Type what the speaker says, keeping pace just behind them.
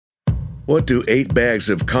What do 8 bags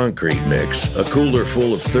of concrete mix, a cooler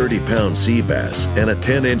full of 30-pound sea bass, and a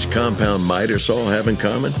 10-inch compound miter saw have in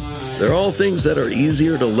common? They're all things that are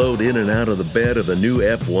easier to load in and out of the bed of the new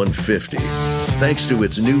F-150. Thanks to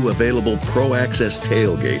its new available Pro Access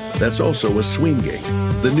tailgate that's also a swing gate.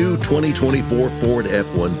 The new 2024 Ford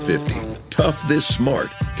F-150. Tough this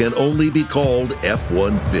smart can only be called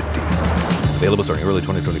F-150. Available starting early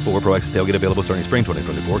 2024. Pro Access tailgate available starting spring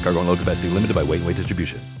 2024. Cargo and load capacity limited by weight and weight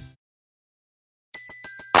distribution.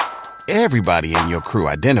 Everybody in your crew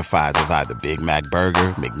identifies as either Big Mac Burger,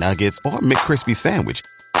 McNuggets, or McCrispy Sandwich.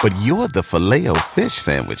 But you're the Filet-O-Fish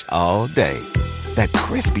Sandwich all day. That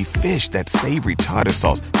crispy fish, that savory tartar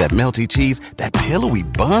sauce, that melty cheese, that pillowy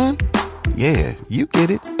bun. Yeah, you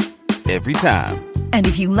get it. Every time. And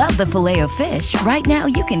if you love the Filet-O-Fish, right now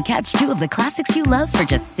you can catch 2 of the classics you love for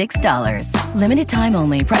just $6. Limited time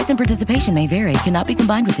only. Price and participation may vary. Cannot be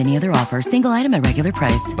combined with any other offer. Single item at regular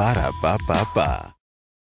price. Ba-da-ba-ba-ba.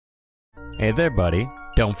 Hey there, buddy.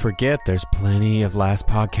 Don't forget, there's plenty of Last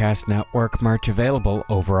Podcast Network merch available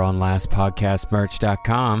over on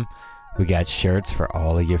lastpodcastmerch.com. We got shirts for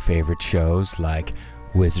all of your favorite shows like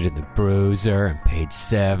Wizard and the Bruiser and Page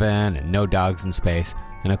 7 and No Dogs in Space.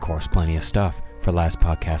 And of course, plenty of stuff for Last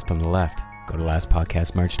Podcast on the Left. Go to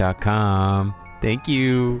lastpodcastmerch.com. Thank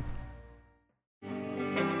you.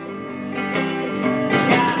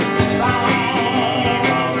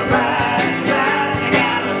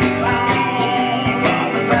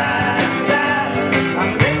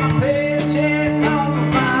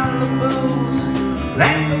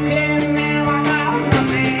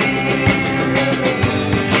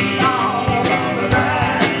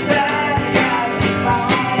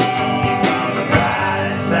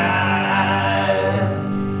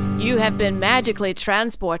 Have been magically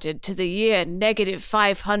transported to the year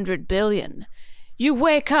 -500 billion. You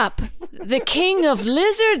wake up. The king of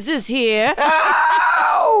lizards is here.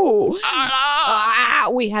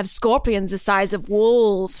 We have scorpions the size of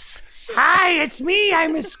wolves. Hi, it's me.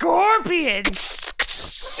 I'm a scorpion.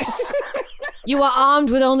 You are armed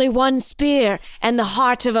with only one spear and the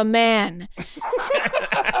heart of a man.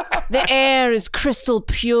 The air is crystal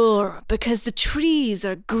pure because the trees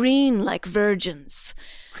are green like virgins.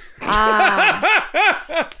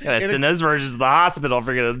 Gotta send those virgins to the hospital if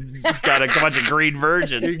we're gonna got a bunch of green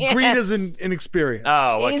virgins. Green is inexperienced.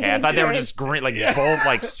 Oh, okay. I thought they were just green, like bold,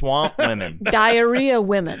 like swamp women. Diarrhea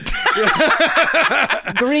women.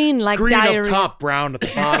 Green like green diarrhea. Green up top, brown at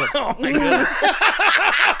the bottom. Oh my goodness.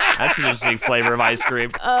 That's an interesting flavor of ice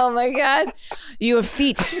cream. Oh my God. Your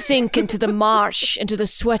feet sink into the marsh, into the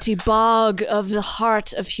sweaty bog of the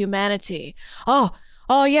heart of humanity.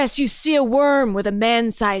 Oh, yes, you see a worm with a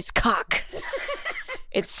man-sized cock.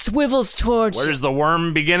 It swivels towards you. Where does the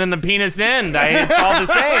worm begin and the penis end? It's all the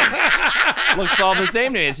same. Looks all the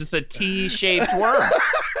same to me. It's just a T-shaped worm.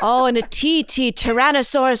 Oh, and a TT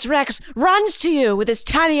Tyrannosaurus Rex runs to you with his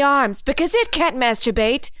tiny arms because it can't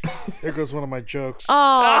masturbate. There goes one of my jokes.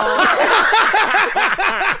 Oh.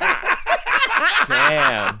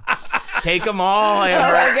 Damn. Take them all, Amber.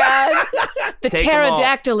 Oh, my God. The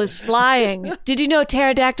pterodactyl is flying. Did you know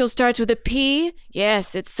pterodactyl starts with a P?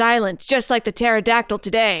 Yes, it's silent, just like the pterodactyl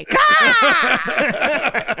today.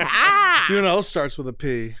 You know, it starts with a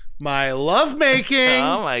P. My lovemaking.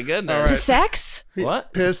 Oh, my goodness. All right. Sex?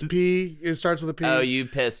 What? Piss, P. It starts with a P. Oh, you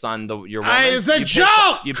piss on your woman? It's a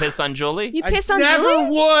joke! You piss on Julie? You piss on Julie? I never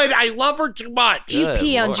would. I love her too much. You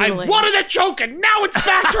pee on Julie. I wanted a joke, and now it's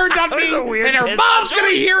back turned on me, and her mom's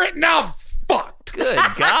going to hear it, and now I'm fucked. Good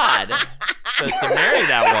God. Supposed to marry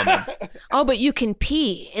that woman. Oh, but you can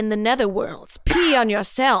pee in the netherworlds. Pee on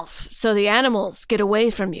yourself so the animals get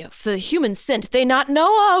away from you. For the human scent they not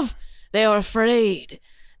know of. They are afraid.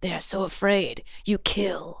 They are so afraid. You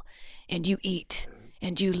kill, and you eat,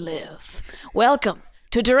 and you live. Welcome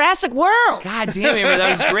to Jurassic World. God damn it, that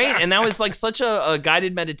was great. And that was like such a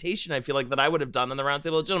guided meditation, I feel like, that I would have done on the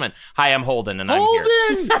Roundtable of Gentlemen. Hi, I'm Holden, and I'm here.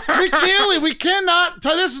 Holden! McNeely, we cannot...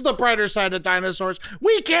 This is the brighter side of dinosaurs.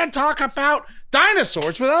 We can't talk about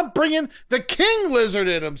dinosaurs without bringing the king lizard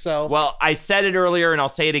in himself. Well, I said it earlier, and I'll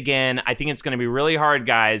say it again. I think it's going to be really hard,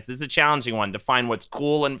 guys. This is a challenging one to find what's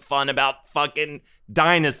cool and fun about fucking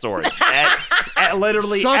dinosaurs.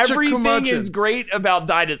 Literally everything is great about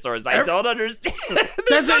dinosaurs. I don't understand.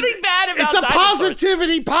 There's nothing bad about dinosaurs. It's a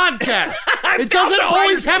positivity podcast. It doesn't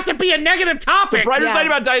always have to be a negative topic. The brighter side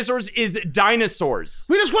about dinosaurs is dinosaurs.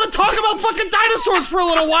 We just want to talk about fucking dinosaurs for a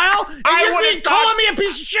little while, and you're calling me a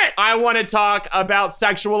piece of shit. I want to talk about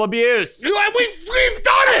sexual abuse. We've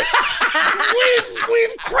done it.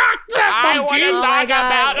 we've cracked that monkey. I want to talk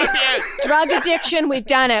about abuse. Drug addiction, we've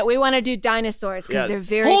done it. We want to do dinosaurs because because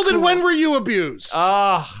they're very Holden, cool. when were you abused?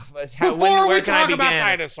 Before we talk about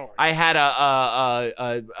dinosaurs. I had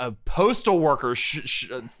a postal worker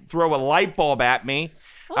throw a light bulb at me.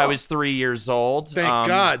 I was 3 years old. Thank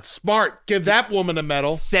God. Smart. Give that woman a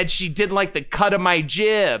medal. Said she didn't like the cut of my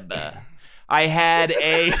jib. I had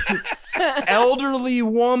a elderly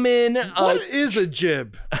woman. What is a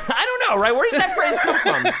jib? I don't know, right? Where does that phrase come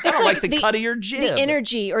from? I don't like the cut of your jib. The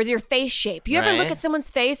energy or your face shape. You ever look at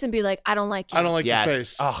someone's face and be like, I don't like you. I don't like your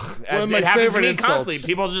face. Oh, One of my it happens to me favorite constantly. insults.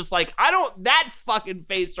 People just like, that fucking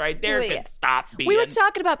face right there can stop being. We were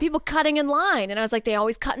talking about people cutting in line, and I was like, they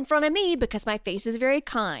always cut in front of me because my face is very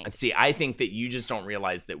kind. See, I think that you just don't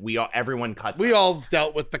realize that everyone cuts us. We all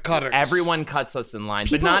dealt with the cutters. Everyone cuts us in line,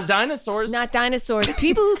 but not dinosaurs. Not dinosaurs.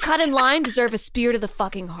 People who cut in line deserve a spear to the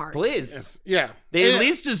fucking heart. Please. Yeah. They at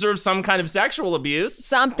least deserve some kind of sexual abuse.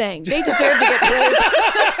 Something. They deserve to get raped.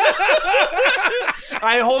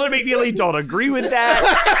 I, Holden McNeely, don't agree with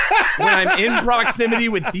that. When I'm in proximity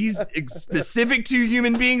with these specific two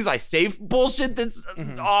human beings, I say bullshit that's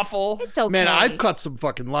awful. It's okay. Man, I've cut some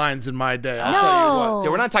fucking lines in my day. I'll tell you what.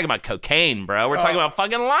 Dude, we're not talking about cocaine, bro. We're talking about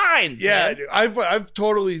fucking lines. Yeah, man. dude, I've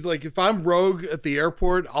totally, like, if I'm rogue at the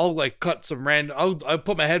airport, I'll like cut some random. I'll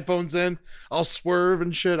put my headphones in. I'll swerve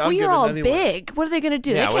and shit. I'll you're give it all anyway. big. What are they going to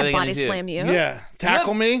do? Yeah, they what are can't they gonna body do? slam you. Yeah,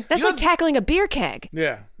 tackle me. That's like tackling a beer keg.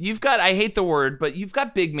 Yeah. You've got, I hate the word, but you've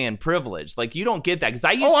got big man privilege. Like, you don't get that. Because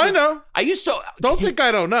I used to. I know. I used to. Don't think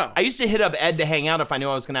I don't know. I used to hit up Ed to hang out if I knew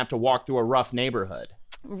I was going to have to walk through a rough neighborhood.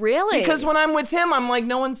 Really? Because when I'm with him, I'm like,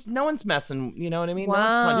 no one's messing. You know what I mean?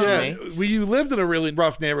 Wow. No one's punching me. We lived in a really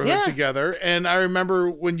rough neighborhood together, and I remember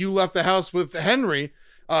when you left the house with Henry,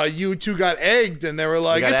 you two got egged, and they were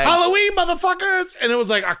like, "It's Halloween, motherfuckers!" And it was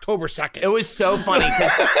like October 2nd. It was so funny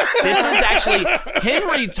because this was actually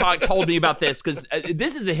Henry told me about this because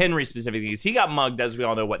this is a Henry specific thing. He got mugged, as we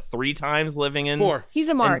all know, 3 times living in 4. He's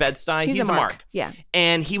a mark. In Bed-Stuy. He's a mark. Yeah.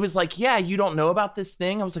 And he was like, "Yeah, you don't know about this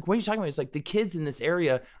thing?" I was like, "What are you talking about?" He's like, "The kids in this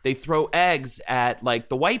area, they throw eggs at like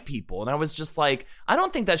the white people," and I was just like, "I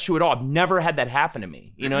don't think that's true at all. I've never had that happen to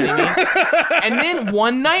me." You know what I mean? And then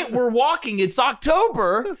one night we're walking. It's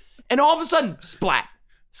October. And all of a sudden, splat,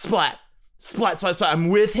 splat, splat, splat, splat. I'm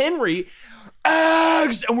with Henry.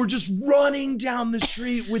 Eggs! And we're just running down the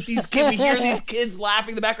street with these kids. We hear these kids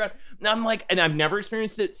laughing in the background. And I'm like, and I've never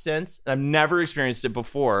experienced it since. I've never experienced it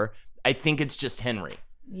before. I think it's just Henry.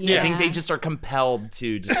 Yeah. I think they just are compelled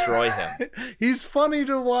to destroy him. He's funny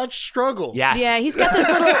to watch struggle. Yes. Yeah, he's got those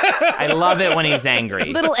little I love it when he's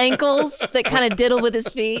angry. little ankles that kind of diddle with his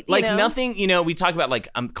feet. Like you know? nothing, we talk about like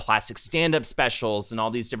classic stand-up specials and all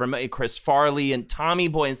these different Chris Farley and Tommy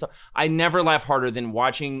Boy and stuff. I never laugh harder than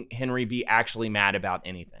watching Henry be actually mad about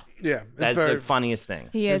anything. Yeah, That's the funniest thing.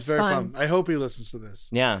 He it's is very fun. I hope he listens to this.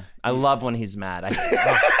 Yeah, I love when he's mad.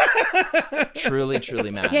 Truly,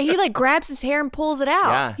 truly mad. Yeah, he like grabs his hair and pulls it out.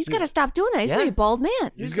 Yeah. He's got to stop doing that. He's gonna be a bald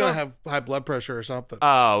man. He's gonna have high blood pressure or something.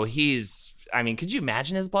 Oh, could you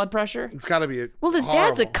imagine his blood pressure? It's got to be. Well, his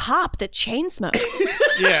dad's a cop that chain smokes.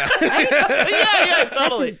 Yeah. yeah, That's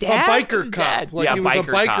totally. his dad. A biker cop. Like Yeah, he was a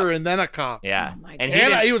biker biker cop. and then a cop. Yeah. my And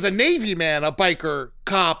And he was a Navy man, a biker,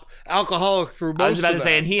 cop, alcoholic through most I was about of to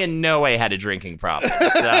say, that. and he in no way had a drinking problem.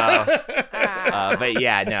 So, but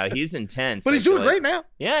yeah, no, he's intense. But he's doing great now.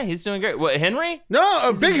 Yeah, he's doing great. What, Henry? No,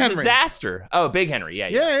 He's Big a Henry. disaster. Oh, Big Henry. Yeah.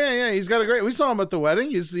 Yeah. He's got a great. We saw him at the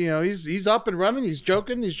wedding. He's up and running. He's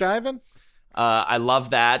joking. He's jiving. I love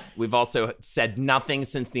that. We've also said nothing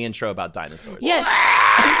since the intro about dinosaurs. Yes.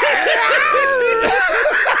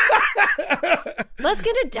 Let's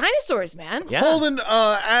get to dinosaurs, man. Yeah. Holden,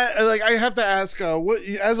 I have to ask, what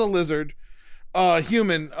as a lizard,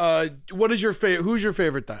 human, what is your favorite? Who's your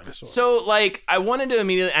favorite dinosaur? So, I wanted to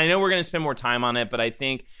immediately. I know we're going to spend more time on it, but I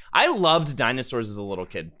think I loved dinosaurs as a little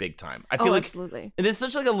kid, big time. I feel like absolutely. This is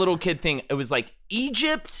such like a little kid thing. It was like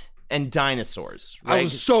Egypt and dinosaurs. Right? I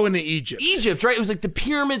was so into Egypt. Egypt, right? It was like the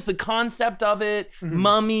pyramids, the concept of it,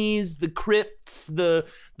 mummies, the crypts, the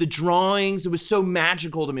drawings. It was so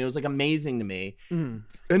magical to me. It was like amazing to me. And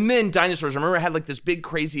then dinosaurs. I remember I had like this big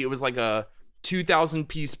crazy. It was like a 2,000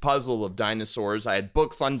 piece puzzle of dinosaurs. I had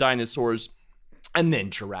books on dinosaurs. And then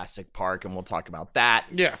Jurassic Park, and we'll talk about that.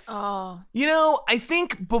 Yeah. Oh. I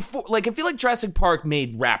think before, I feel like Jurassic Park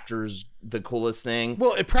made raptors the coolest thing.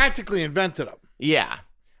 Well, it practically invented them. Yeah.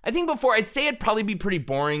 I think before, I'd say it'd probably be pretty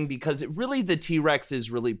boring because the T-Rex is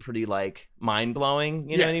really pretty, mind-blowing.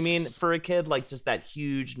 You know what I mean? For a kid, just that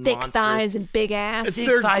huge Thick monstrous- thighs and big ass. It's Thick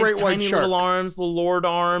their thighs, great white tiny shark. little arms, the lord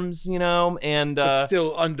arms, and... It's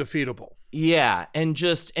still undefeatable. Yeah, and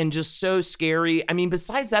just so scary. I mean,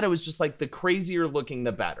 besides that, it was just the crazier looking,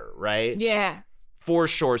 the better, right? Yeah. For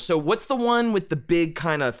sure. So what's the one with the big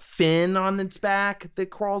kind of fin on its back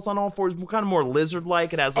that crawls on all fours? Kind of more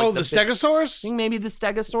lizard-like. It has like the Stegosaurus? I think maybe the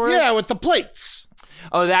Stegosaurus. Yeah, with the plates.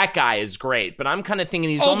 Oh, that guy is great. But I'm kind of thinking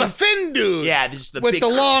he's the fin dude. Yeah, just the with big the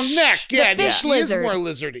long neck. Yeah, the fish lizard. He is more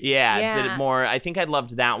lizardy. Yeah, bit more. I think I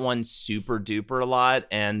loved that one super duper a lot.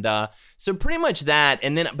 And so pretty much that.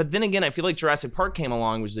 And but then again, I feel like Jurassic Park came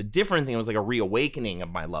along, which was a different thing. It was like a reawakening of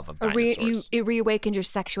my love of dinosaurs. It reawakened your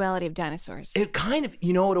sexuality of dinosaurs. It kind of,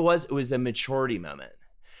 you know what it was? It was a maturity moment.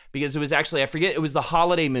 Because it was actually, I forget, it was the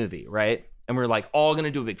holiday movie, right? And we were like all going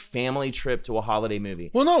to do a big family trip to a holiday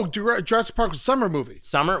movie. Well, no, Jurassic Park was a summer movie.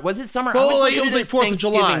 Summer? Was it summer? Well, it was like 4th of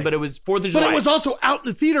July. But it was 4th of July. But it was also out in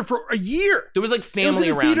the theater for a year. There was like family around.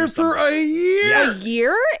 It was in the theater for a year. Yes. A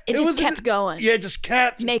year? It just kept going. Yeah, it just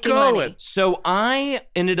kept making going. Money. So I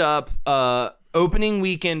ended up opening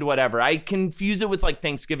weekend, whatever. I confuse it with like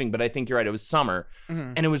Thanksgiving, but I think you're right. It was summer.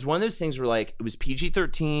 Mm-hmm. And it was one of those things where like it was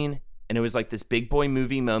PG-13 and it was like this big boy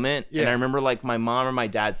movie moment. Yeah. And I remember like my mom or my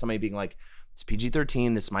dad, somebody being like, it's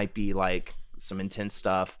PG-13. This might be like some intense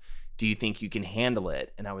stuff. Do you think you can handle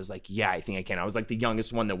it? And I was like, yeah, I think I can. I was like the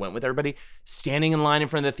youngest one that went with everybody, standing in line in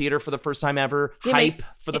front of the theater for the first time ever,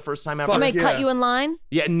 for the first time ever. They might cut you in line?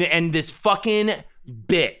 Yeah, and this fucking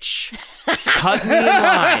bitch cut me in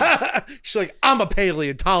line. She's like, I'm a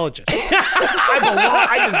paleontologist.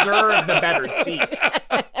 I deserve the better seat.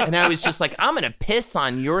 And I was just like, I'm going to piss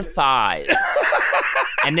on your thighs.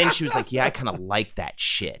 And then she was like, yeah, I kind of like that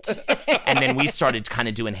shit. And then we started kind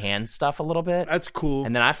of doing hand stuff a little bit. That's cool.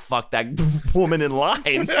 And then I fucked that woman in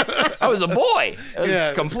line. I was a boy. It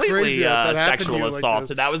was completely sexual assault. Like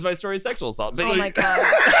and that was my story of sexual assault. But my God.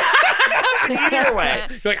 Either way.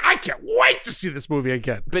 You're like, I can't wait to see this movie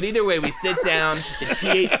again. But either way, we sit down.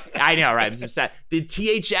 I know, right? I was upset. The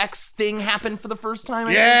THX thing happened for the first time.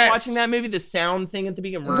 I think, watching that movie, the sound thing at the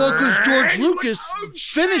beginning. Well, because George Lucas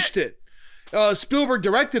finished it. Spielberg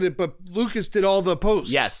directed it, but Lucas did all the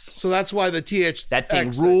posts. Yes. So that's why the THX that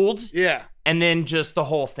thing ruled. Yeah. And then just the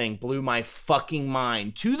whole thing blew my fucking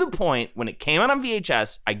mind to the point when it came out on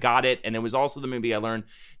VHS, I got it. And it was also the movie I learned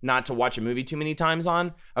not to watch a movie too many times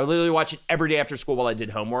on. I would literally watch it every day after school while I did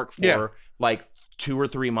homework for like 2 or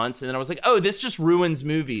 3 months. And then I was like, oh, this just ruins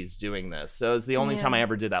movies doing this. So it's the only time I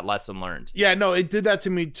ever did that lesson learned. Yeah, no, it did that to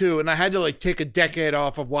me too. And I had to like take a decade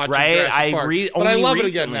off of watching Jurassic Park. But I love it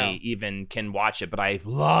again now. Even can watch it, but I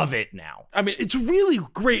love it now. I mean, it's a really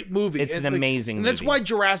great movie. It's an amazing movie. And that's why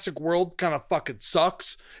Jurassic World kind of fucking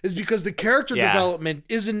sucks, is because the character development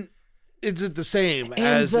isn't the same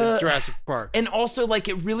as Jurassic Park. And also, like,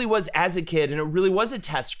 it really was as a kid, and it really was a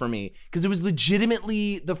test for me, because it was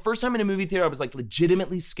legitimately, the first time in a movie theater, I was like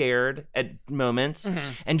legitimately scared at moments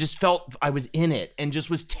and just felt I was in it and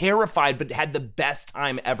just was terrified, but had the best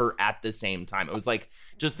time ever at the same time. It was like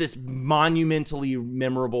just this monumentally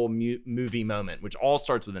memorable movie moment, which all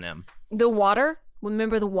starts with an M. The water?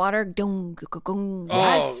 Remember the water?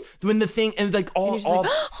 Yes. When the thing, and like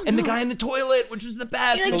and the guy in the toilet, which was the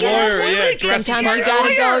best. The lawyer,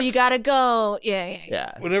 sometimes you gotta go.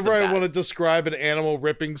 Yeah. Whenever I want to describe an animal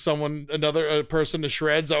ripping another person to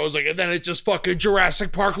shreds, I was like, and then it just fucking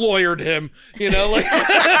Jurassic Park lawyered him. You know, like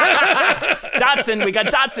Dotson, we got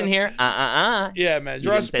Dotson here. Yeah, man.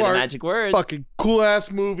 Jurassic Park, the magic words. Fucking cool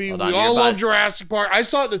ass movie. We all love Jurassic Park. I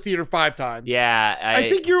saw it in the theater 5 times. Yeah, I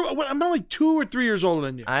think I'm not like 2 or 3 years older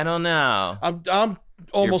than you. I don't know. I'm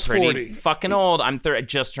almost 40. Fucking old. I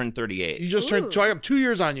just turned 38. You just turned. So I have 2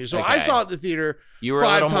 years on you. So I saw it at the theater. You were 5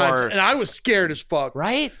 a little times, more, and I was scared as fuck.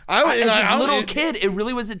 Right? As a little kid, it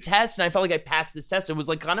really was a test, and I felt like I passed this test. It was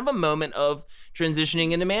like kind of a moment of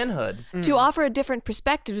transitioning into manhood. To offer a different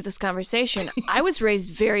perspective to this conversation, I was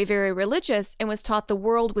raised very, very religious and was taught the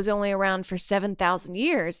world was only around for 7,000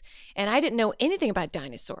 years, and I didn't know anything about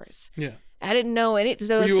dinosaurs. Yeah. I didn't know anything.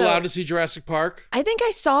 Were you allowed to see Jurassic Park? I think I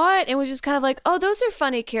saw it and was just kind of like, oh, those are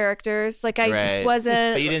funny characters. Like, I just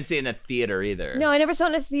wasn't. But you didn't see it in a theater either. No, I never saw it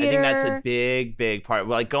in a theater. I think that's a big, big part.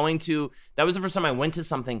 Like that was the first time I went to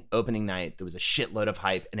something opening night. There was a shitload of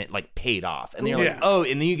hype and it like paid off. And you're like, oh,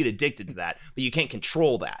 and then you get addicted to that. But you can't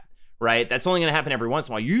control that. Right? That's only going to happen every once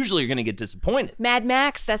in a while. Usually you're going to get disappointed. Mad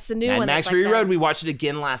Max, that's the new one. Mad Max Fury Road, we watched it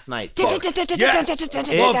again last night.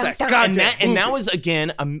 Yes! And that was,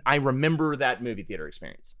 again, I remember that movie theater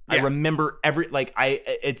experience. Yeah. I remember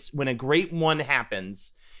it's when a great one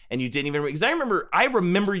happens and you didn't even, because I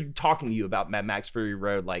remember you talking to you about Mad Max Fury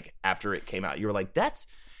Road, like after it came out. You were like, that's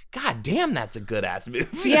God damn, that's a good ass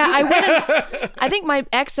movie. Yeah, I think my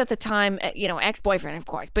ex at the time, ex-boyfriend, of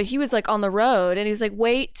course, but he was like on the road and he was like,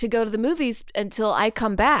 wait to go to the movies until I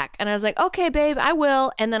come back. And I was like, okay, babe, I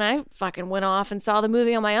will. And then I fucking went off and saw the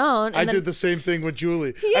movie on my own. I did the same thing with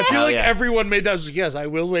Julie. Yeah. I feel like everyone made that. I was like, yes, I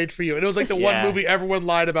will wait for you. And it was like the one movie everyone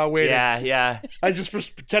lied about waiting. Yeah. I just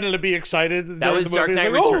pretended to be excited. That was Dark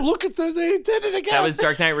Knight Returns. Oh, look at they did it again. That was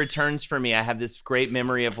Dark Knight Returns for me. I have this great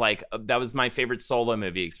memory of like, that was my favorite solo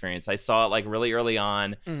movie experience. I saw it like really early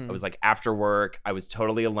on. I was like after work. I was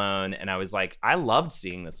totally alone. And I was like, I loved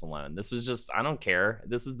seeing this alone. This was just, I don't care.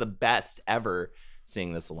 This is the best ever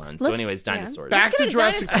seeing this alone. So anyways, Dinosaurs. Back to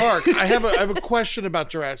Jurassic Park. I have a question about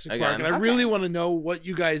Jurassic Park. And I really want to know what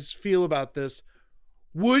you guys feel about this.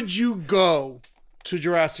 Would you go to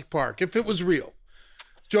Jurassic Park if it was real?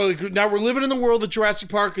 Now we're living in the world that Jurassic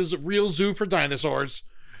Park is a real zoo for dinosaurs.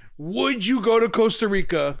 Would you go to Costa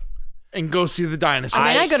Rica and go see the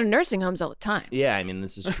dinosaurs? I go to nursing homes all the time. Yeah, I mean,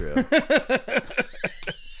 this is true.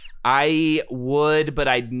 I would, but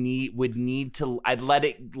I'd let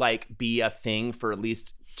it like be a thing for at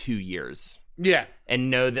least 2 years. Yeah. And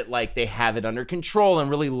know that like they have it under control and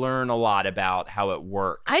really learn a lot about how it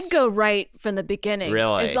works. I'd go right from the beginning.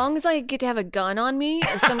 Really? As long as I get to have a gun on me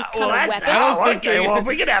or some kind of weapon. Well, if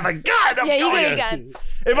we could have a gun, you get a gun.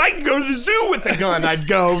 If I could go to the zoo with a gun, I'd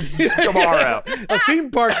go tomorrow. A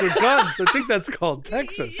theme park with guns. I think that's called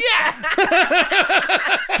Texas. Yeah.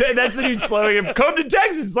 That's the new slogan. Come to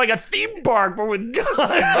Texas. It's like a theme park, but with guns. Oh,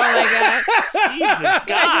 my God. Jesus,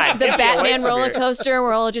 God. The Batman roller coaster,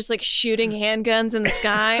 we're all just like shooting handguns in the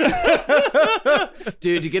sky.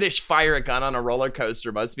 Dude, to fire a gun on a roller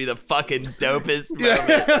coaster must be the fucking dopest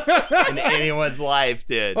moment in anyone's life,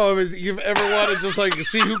 dude. Oh, if you've ever wanted just like to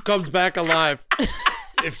see who comes back alive.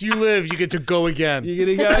 If you live, you get to go again. You get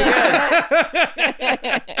to go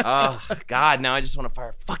again. Oh, God. Now I just want to fire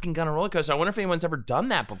a fucking gun on a roller coaster. I wonder if anyone's ever done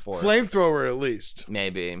that before. Flamethrower, at least.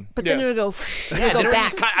 Maybe. But then it'll go, go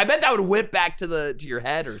back. I bet that would whip back to your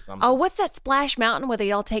head or something. Oh, what's that Splash Mountain where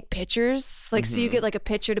they all take pictures? Like, so you get like a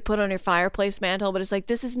picture to put on your fireplace mantle, but it's like,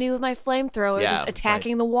 this is me with my flamethrower just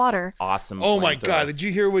attacking the water. Awesome. Oh, my God. Did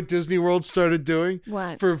you hear what Disney World started doing?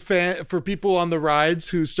 What? For people on the rides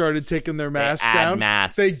who started taking their masks down.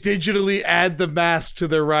 Masks. They digitally add the mask to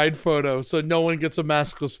their ride photo, so no one gets a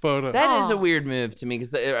maskless photo. That is a weird move to me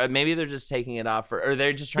because maybe they're just taking it off, or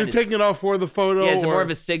they're just trying to taking it off for the photo. Yeah, is it more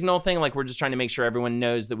of a signal thing? Like we're just trying to make sure everyone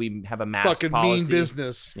knows that we have a mask fucking policy. Mean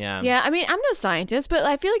business. Yeah. Yeah, I mean, I'm no scientist, but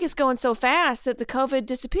I feel like it's going so fast that the COVID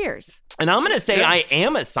disappears. And I'm going to say I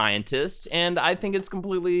am a scientist, and I think it's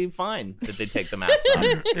completely fine that they take the mask off.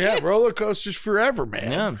 Yeah, roller coasters forever,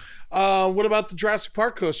 man. Yeah. What about the Jurassic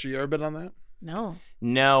Park coaster? You ever been on that?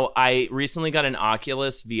 No, I recently got an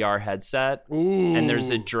Oculus VR headset, Ooh. and there's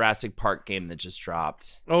a Jurassic Park game that just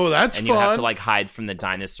dropped. Oh, that's and fun. And you have to like hide from the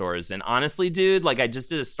dinosaurs. And honestly, dude, like I just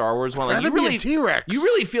did a Star Wars one. Like you really T-Rex. You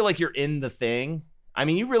really feel like you're in the thing. I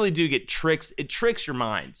mean, you really do get tricks. It tricks your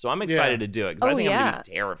mind. So I'm excited to do it because I think I'm going to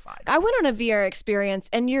be terrified. I went on a VR experience,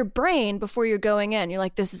 and your brain, before you're going in, you're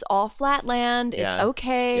like, this is all flat land. It's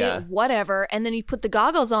okay, whatever. And then you put the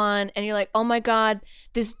goggles on, and you're like, oh my God,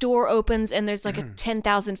 this door opens, and there's like a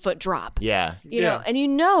 10,000-foot drop. Yeah. You know, and you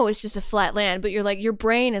know it's just a flat land, but you're like, your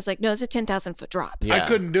brain is like, no, it's a 10,000-foot drop. Yeah. I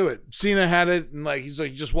couldn't do it. Cena had it, and like he's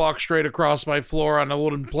like, just walk straight across my floor on a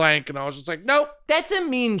wooden plank, and I was just like, nope. That's a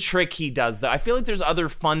mean trick he does, though. I feel like there's other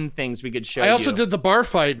fun things we could show you. I also did the bar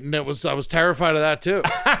fight, and I was terrified of that too.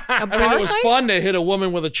 I mean, it was fun to hit a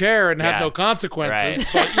woman with a chair and have no consequences.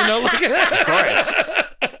 Right. But, you know, like, of course.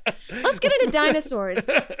 Let's get into dinosaurs.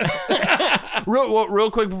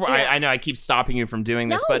 Real quick before I know I keep stopping you from doing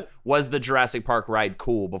this, but was the Jurassic Park ride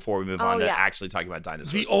cool before we move on to actually talking about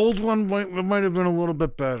dinosaurs? The old one might have been a little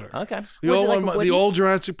bit better. Okay. The old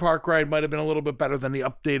Jurassic Park ride might have been a little bit better than the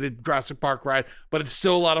updated Jurassic Park ride, but it's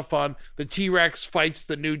still a lot of fun. The T-Rex fights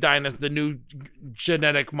the new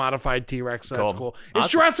genetic modified T-Rex. So that's cool. It's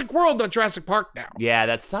Jurassic World, not Jurassic Park now. Yeah,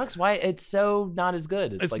 that sucks. Why it's so not as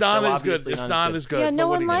good? It's like not as good. It's not as good. Yeah, no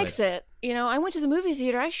one likes it. You know, I went to the movie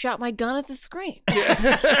theater. I shot my gun at the screen.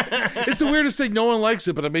 It's the weirdest thing. No one likes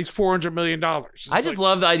it, but it makes $400 million. I just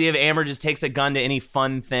love the idea of Amber just takes a gun to any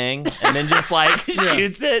fun thing and then just like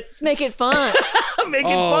shoots it. Let's make it fun. Make it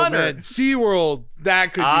funner. Man. SeaWorld,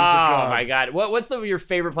 that could use a gun. Oh my God. What's your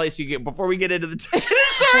favorite place you get before we get into the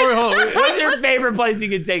dinosaurs? What's your favorite place you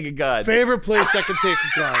can take a gun? Favorite place I can take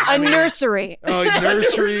a gun? A nursery. Oh,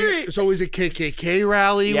 nursery. It's always a KKK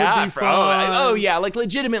rally would be fun. Oh yeah, like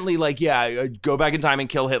legitimately, like go back in time and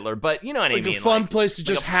kill Hitler. But you know what I mean? A fun place to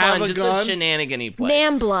just have a gun. Just a shenanigan-y place.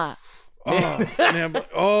 Nambla.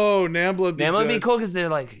 NAMBLA would be NAMBLA would be good. cool because they're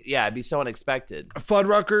like, yeah, it'd be so unexpected.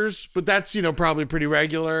 Fuddruckers, but that's, probably pretty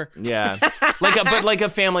regular. Yeah. like a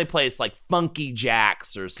family place like Funky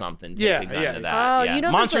Jack's or something. Take a gun to that.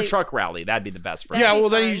 Oh, Monster Truck Rally. That'd be the best for Yeah, well,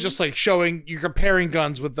 then you're just like you're comparing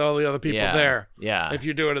guns with all the other people there. Yeah. If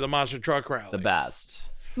you're doing it at the Monster Truck Rally. The best.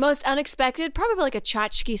 Most unexpected, probably like a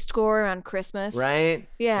tchotchke store around Christmas. Right?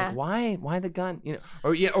 Yeah. It's like, why the gun?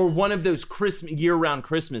 Or one of those year-round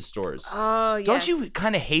Christmas stores. Oh, yes. Don't you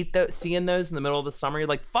kind of hate seeing those in the middle of the summer? You're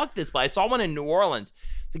like, fuck this. But I saw one in New Orleans.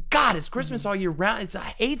 It's like, God, it's Christmas all year round.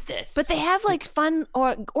 I hate this. But they have like fun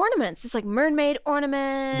ornaments. It's like mermaid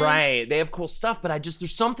ornaments. Right. They have cool stuff, but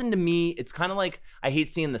there's something to me. It's kind of like I hate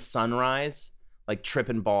seeing the sunrise. Like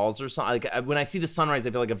tripping balls or something. Like when I see the sunrise,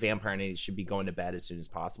 I feel like a vampire and I should be going to bed as soon as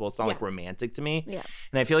possible. It's not like romantic to me. Yeah.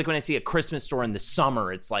 And I feel like when I see a Christmas store in the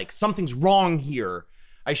summer, it's like something's wrong here.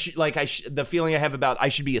 The feeling I have about I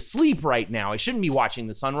should be asleep right now. I shouldn't be watching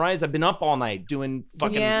the sunrise. I've been up all night doing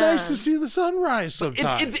fucking. It's nice to see the sunrise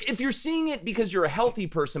sometimes. If you're seeing it because you're a healthy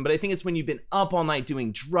person, but I think it's when you've been up all night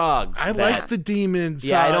doing drugs. I like the demon sun.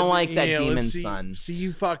 Yeah, I don't like that demon sun. See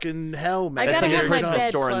you fucking hell, man. That's like a Christmas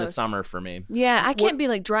store close in the summer for me. Yeah, I can't be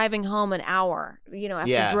like driving home an hour,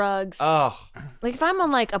 after drugs. Oh. Like if I'm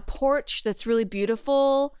on like a porch that's really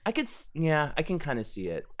beautiful. I can kind of see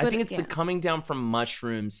it. I think it's the coming down from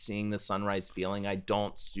mushrooms, seeing the sunrise feeling I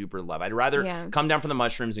don't super love. I'd rather come down from the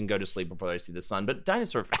mushrooms and go to sleep before I see the sun. But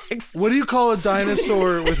dinosaur facts. What do you call a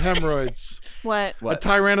dinosaur with hemorrhoids? What? A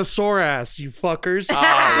tyrannosaurus, you fuckers. All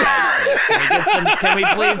right. Can we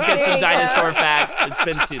please get some dinosaur facts? It's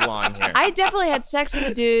been too long here. I definitely had sex with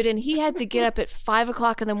a dude and he had to get up at 5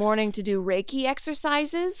 o'clock in the morning to do Reiki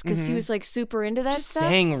exercises because he was like super into that stuff.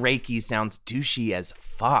 Saying Reiki sounds douchey as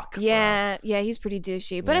fuck. Yeah, he's pretty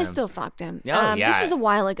douchey, but I still fucked him. Oh, This is a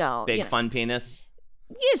while ago. Big fun penis?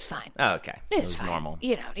 It's fine. Oh, okay. It's fine. Normal.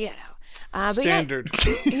 But standard.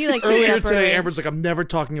 You like earlier today, Amber's like, I'm never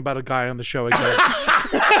talking about a guy on the show again.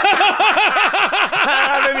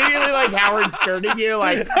 I'm immediately like Howard Sterning you.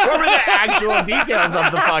 Like, what were the actual details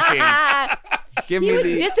of the fucking? He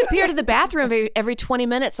would disappear to the bathroom every 20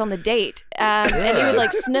 minutes on the date, and he would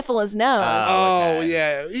like sniffle his nose.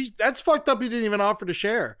 Yeah, that's fucked up. He didn't even offer to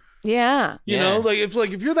share. Yeah, you know, like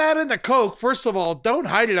if you're that into coke, first of all, don't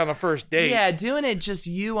hide it on a first date. Yeah, doing it just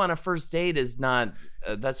you on a first date is not.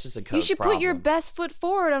 That's just a coke You should problem. put your best foot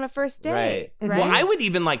forward on a first date. Right. Well, I would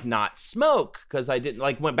even like not smoke because I didn't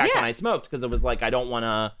went back when I smoked because it was like I don't want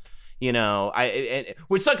to.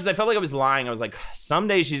 Which sucked because I felt like I was lying. I was like,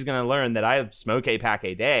 someday she's gonna learn that I smoke a pack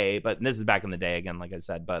a day. But this is back in the day again, like I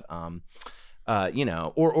said. But not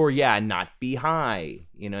be high.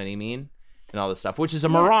 You know what I mean? And all this stuff, which is a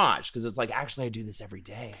mirage because it's like actually I do this every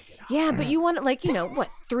day. I get high. Yeah, but you want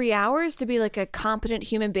 3 hours to be like a competent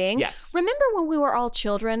human being? Yes. Remember when we were all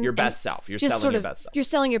children? Your best self. You're selling your best self. You're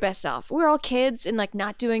selling your best self. We were all kids and like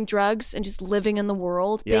not doing drugs and just living in the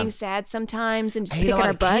world, being sad sometimes and just picking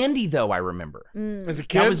our butt. Candy though, I remember. As a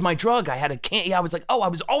kid, that was my drug. I had a candy. I was like, I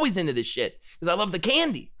was always into this shit because I love the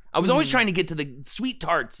candy. I was always trying to get to the sweet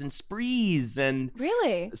tarts and sprees and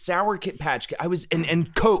sour Kit Patch. I was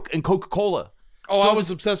and Coke and Coca-Cola. Oh, so I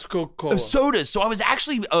was obsessed with Coca-Cola. Sodas. So I was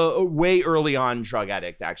actually a way early on drug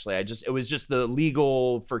addict, actually. It was just the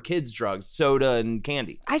legal for kids drugs, soda and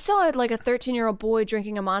candy. I saw like a 13-year-old boy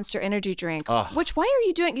drinking a Monster Energy drink. Which, why are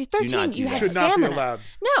you doing? You're 13, you have should stamina. Not be allowed.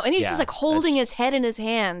 No, and he's just like holding his head in his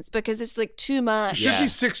hands because it's like too much. You should be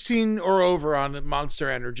 16 or over on Monster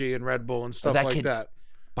Energy and Red Bull and stuff like that.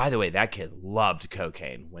 By the way, that kid loved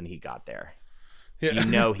cocaine when he got there. Yeah. You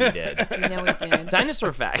know he did.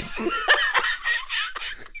 Dinosaur facts.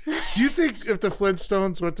 Do you think if the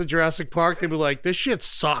Flintstones went to Jurassic Park, they'd be like, this shit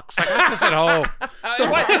sucks. I got this at home.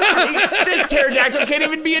 This pterodactyl can't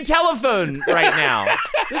even be a telephone right now.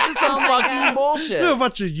 This is some fucking bullshit. They're a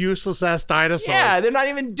bunch of useless ass dinosaurs. Yeah, they're not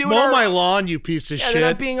even doing Mow my lawn, you piece of shit. They're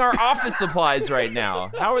not being our office supplies right now.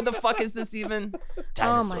 How the fuck is this even?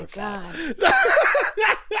 Dinosaur facts.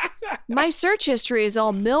 My search history is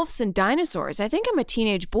all MILFs and dinosaurs. I think I'm a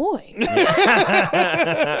teenage boy.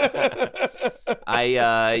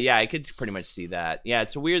 I could pretty much see that. Yeah,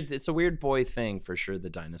 it's a weird boy thing for sure, the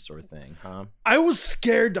dinosaur thing, huh? I was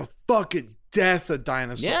scared to fucking death of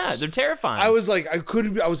dinosaurs. Yeah, they're terrifying. I was like, I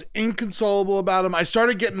was inconsolable about them. I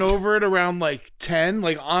started getting over it around like 10.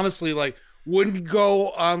 Like honestly, like I wouldn't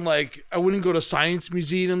go to science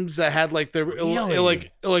museums that had like the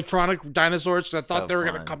electronic dinosaurs because I thought they were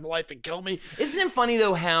gonna come to life and kill me. Isn't it funny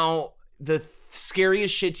though how the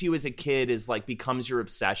scariest shit to you as a kid is like becomes your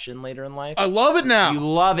obsession later in life. I love it now. You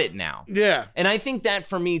love it now. Yeah. And I think that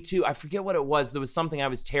for me too, I forget what it was. There was something I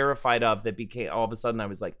was terrified of that became, all of a sudden I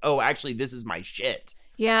was like, oh, actually this is my shit.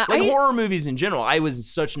 Yeah. Like horror movies in general. I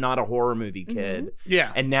was such not a horror movie kid. Mm-hmm.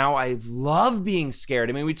 Yeah. And now I love being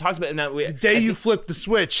scared. I mean, we talked about it. The day you flip the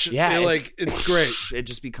switch, it's great. It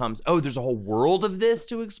just becomes, oh, there's a whole world of this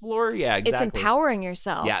to explore. Yeah, exactly. It's empowering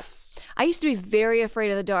yourself. Yes. I used to be very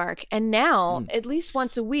afraid of the dark. And now, at least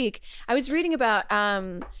once a week, I was reading about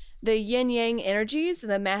the yin-yang energies,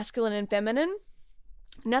 the masculine and feminine.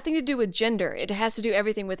 Nothing to do with gender. It has to do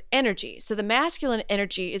everything with energy. So the masculine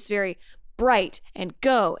energy is very bright and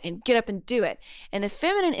go and get up and do it. And the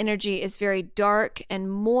feminine energy is very dark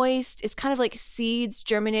and moist. It's kind of like seeds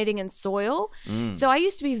germinating in soil. So I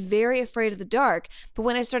used to be very afraid of the dark. But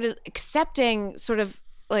when I started accepting sort of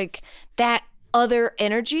like that other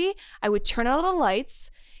energy, I would turn out all the lights,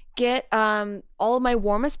 get all of my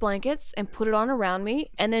warmest blankets and put it on around me,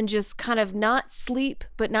 and then just kind of not sleep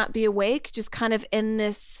but not be awake, just kind of in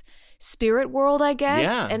this spirit world, I guess.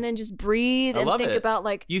 Yeah. And then just breathe and think about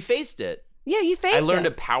like... You faced it. Yeah, you faced it. I learned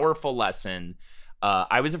a powerful lesson.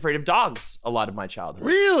 I was afraid of dogs a lot of my childhood.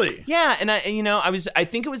 Really? Yeah, and I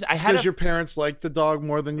think it was because your parents liked the dog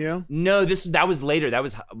more than you? No, that was later. That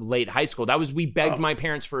was late high school. We begged my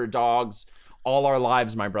parents for dogs all our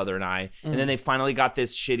lives, my brother and I. And then they finally got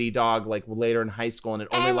this shitty dog like later in high school, and it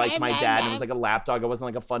only liked my dad. And it was like a lap dog. It wasn't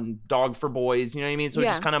like a fun dog for boys. You know what I mean? So it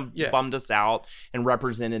just kind of bummed us out and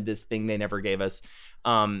represented this thing they never gave us.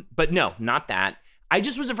 But no, not that. I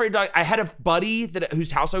just was afraid of dogs. I had a buddy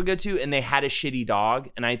whose house I would go to, and they had a shitty dog.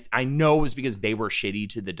 And I know it was because they were shitty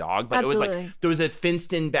to the dog. But Absolutely. It was like, there was a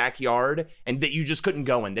fenced-in backyard and that you just couldn't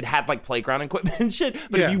go in. That had like playground equipment and shit.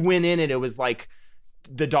 But if you went in it was like,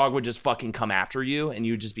 the dog would just fucking come after you and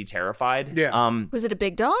you would just be terrified. Yeah. Was it a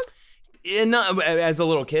big dog? As a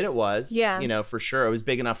little kid, it was. Yeah. You know, for sure. It was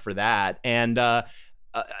big enough for that. And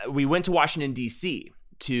we went to Washington, D.C.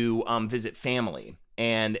 to visit family.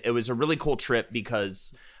 And it was a really cool trip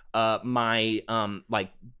because my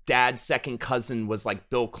like dad's second cousin was like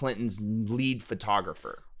Bill Clinton's lead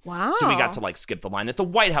photographer. Wow. So we got to like skip the line at the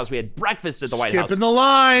White House. We had breakfast at the White House. Skipping the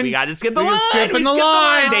line. We got to skip the line. Skipping the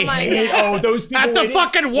line. They hate those people at the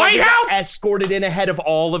fucking White House. Escorted in ahead of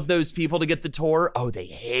all of those people to get the tour. Oh, they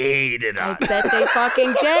hated us. I bet they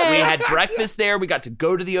fucking did. We had breakfast there. We got to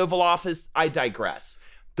go to the Oval Office. I digress.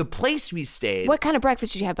 The place we stayed. What kind of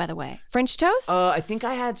breakfast did you have, by the way? French toast? I think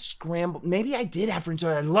I had scrambled. Maybe I did have French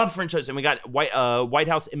toast. I love French toast. And we got White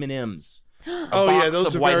House M&Ms. Oh yeah,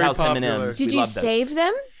 those are White very House popular. M&Ms. Did you save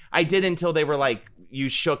them? I did until they were like, you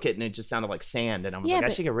shook it and it just sounded like sand. And I was like, I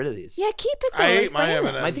should get rid of these. Yeah, keep it though. I ate my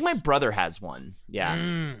M&Ms. I think my brother has one. Yeah.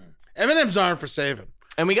 M&Ms aren't for saving.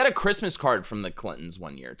 And we got a Christmas card from the Clintons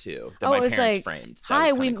one year too that my it was parents like, framed. That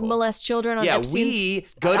hi, was we cool. molest children on Epstein's we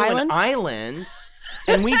go to an island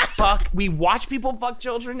and we watch people fuck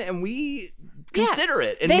children and we consider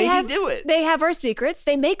it and maybe do it. They have our secrets.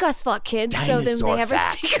 They make us fuck kids. Dinosaur so then they have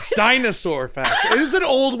facts. our secrets. Dinosaur facts. It is an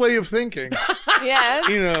old way of thinking. Yeah.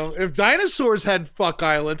 You know, if dinosaurs had fuck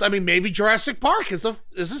islands, I mean, maybe Jurassic Park is a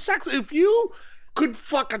sex. If you could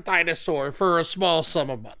fuck a dinosaur for a small sum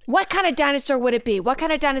of money. What kind of dinosaur would it be? What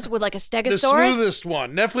kind of dinosaur would like a stegosaurus? The smoothest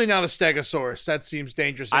one. Definitely not a stegosaurus. That seems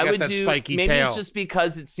dangerous. I got that spiky maybe tail. Maybe it's just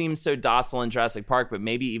because it seems so docile in Jurassic Park, but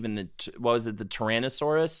maybe even the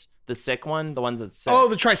Tyrannosaurus? The sick one, the one that's sick. Oh,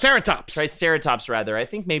 the Triceratops. Triceratops, rather. I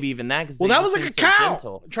think maybe even that because that was like a cow.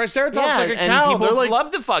 Gentle. Triceratops like a and cow. People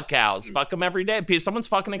love to fuck cows. Fuck them every day. Someone's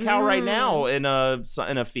fucking a cow right now in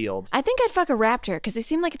a field. I think I'd fuck a raptor because they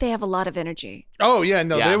seem like they have a lot of energy. Oh yeah,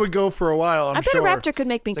 no, they would go for a while. I bet a raptor could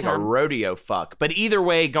make me come. Like a rodeo fuck. But either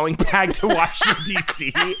way, going back to Washington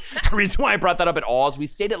D.C., the reason why I brought that up at all is we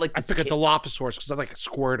stayed at like this. I took a Dilophosaurus because I like a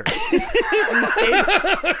squirter.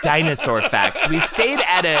 Dinosaur facts. We stayed.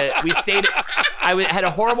 I had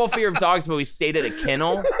a horrible fear of dogs, but we stayed at a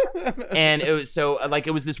kennel, and it was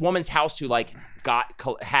it was this woman's house who like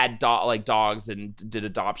had dogs and did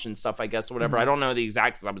adoption stuff, I guess, or whatever. I don't know the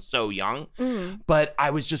exact because I was so young, but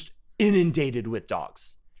I was just inundated with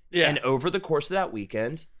dogs. Yeah. And over the course of that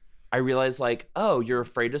weekend, I realized like, oh, you're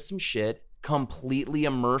afraid of some shit. Completely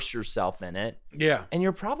immerse yourself in it. Yeah. And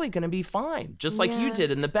you're probably going to be fine, just like you did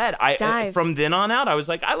in the bed. From then on out, I was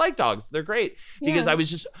like, I like dogs. They're great. Because I was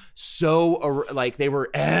just so, like, they were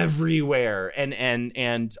everywhere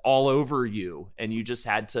and all over you. And you just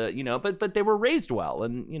had to, you know, but they were raised well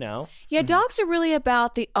and, you know. Yeah, dogs are really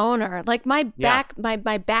about the owner. Like my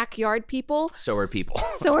backyard people. So are people.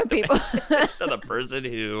 So are people. So the person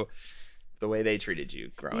who... The way they treated you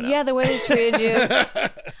growing up. Yeah, the way they treated you.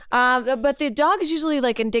 But the dog is usually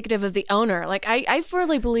like indicative of the owner. Like I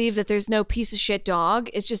firmly believe that there's no piece of shit dog.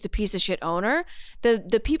 It's just a piece of shit owner.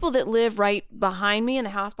 The people that live right behind me in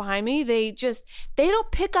the house behind me, they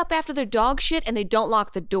don't pick up after their dog shit and they don't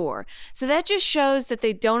lock the door. So that just shows that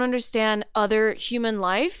they don't understand other human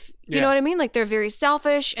life. You know what I mean? Like they're very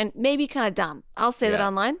selfish and maybe kind of dumb. I'll say that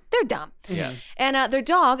online. They're dumb. Yeah. And their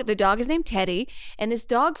dog is named Teddy. And this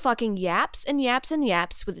dog fucking yaps and yaps and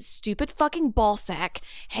yaps with its stupid fucking ball sack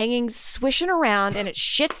hanging, swishing around, and it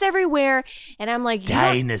shits everywhere. And I'm like,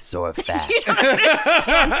 dinosaur facts.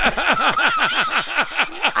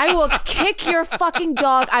 I will kick your fucking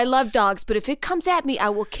dog. I love dogs, but if it comes at me, I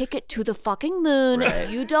will kick it to the fucking moon. Right.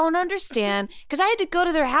 You don't understand. Because I had to go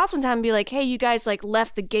to their house one time and be like, hey, you guys like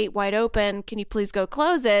left the gate wide open. Can you please go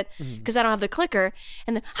close it? Because I don't have the clicker.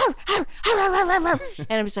 And then, and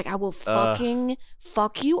I'm just like, I will fucking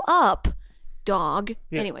fuck you up, dog.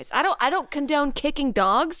 Anyways, I don't condone kicking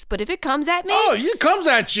dogs, but if it comes at me, it comes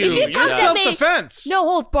at you. If it comes at me, self-defense. no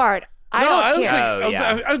holds barred. I don't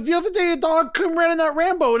care. The other day, a dog ran in that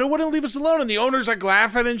Rambo and it wouldn't leave us alone. And the owner's like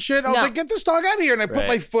laughing and shit. I was like, get this dog out of here. And I put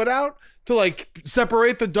my foot out to like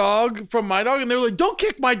separate the dog from my dog. And they were like, don't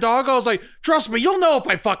kick my dog. I was like, trust me, you'll know if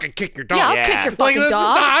I fucking kick your dog. Yeah, I'll kick your fucking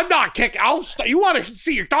dog. I'm not kicking. You want to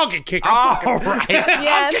see your dog get kicked. All right.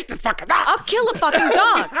 I'll kick this fucking dog. I'll kill a fucking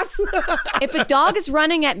dog. If a dog is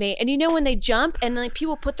running at me, and you know when they jump and then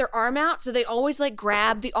people put their arm out, so they always like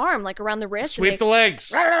grab the arm like around the wrist. Sweep the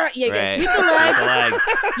legs. Yeah, you gotta sweep the legs.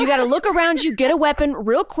 You gotta look around you, get a weapon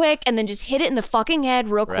real quick, and then just hit it in the fucking head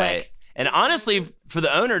real quick. And honestly, for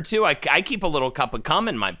the owner too, I keep a little cup of cum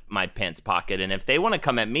in my pants pocket, and if they want to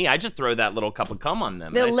come at me, I just throw that little cup of cum on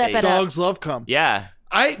them. They'll lip it up. Dogs love cum. Yeah.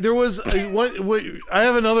 I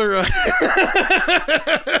have another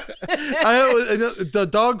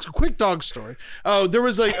quick dog story. There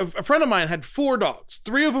was a friend of mine had 4 dogs.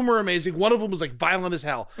 3 of them were amazing. One of them was like violent as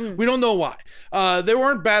hell. We don't know why. They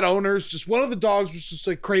weren't bad owners. Just one of the dogs was just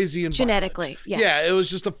like crazy and genetically. Violent. Yeah, it was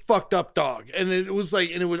just a fucked up dog, and it was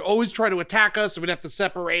like, and it would always try to attack us, and we'd have to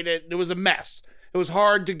separate it. And it was a mess. It was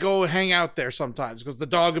hard to go hang out there sometimes because the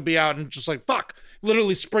dog would be out and just like fuck,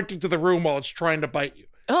 literally sprinting to the room while it's trying to bite you.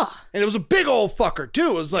 Ugh. And it was a big old fucker too.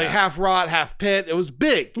 It was like half rot, half pit. It was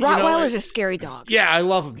big. Rottweilers are scary dogs. Yeah, I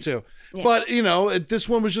love them too. Yeah. But this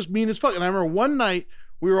one was just mean as fuck. And I remember one night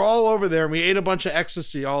we were all over there and we ate a bunch of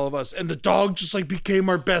ecstasy, all of us. And the dog just like became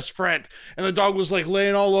our best friend. And the dog was like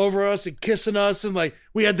laying all over us and kissing us. And like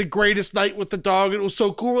we had the greatest night with the dog. And it was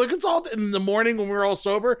so cool. Like it's all in the morning when we were all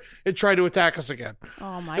sober, it tried to attack us again.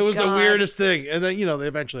 Oh my God. It was the weirdest thing. And then, they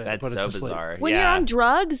eventually had to put it to sleep. Bizarre. When you're on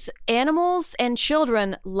drugs, animals and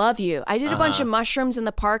children love you. I did a bunch of mushrooms in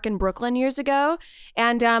the park in Brooklyn years ago.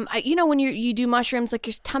 And, when you do mushrooms, like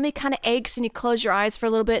your tummy kind of aches and you close your eyes for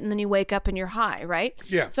a little bit and then you wake up and you're high, right?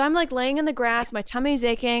 Yeah. So I'm like laying in the grass, my tummy's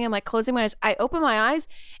aching, I'm like closing my eyes. I open my eyes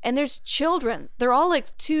and there's children. They're all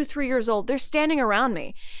like 2-3 years old. They're standing around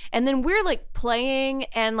me. And then we're like playing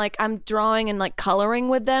and like I'm drawing and like coloring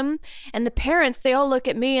with them. And the parents, they all look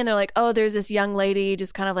at me and they're like, oh, there's this young lady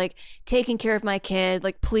just kind of like taking care of my kid.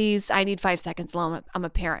 Like, please, I need 5 seconds alone. I'm a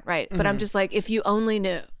parent, right? But I'm just like, if you only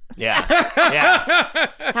knew. Yeah.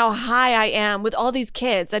 How high I am with all these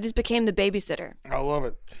kids. I just became the babysitter. I love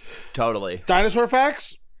it. Totally. Dinosaur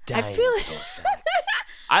facts? I feel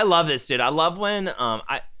I love this, dude. I love when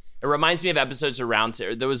it reminds me of episodes of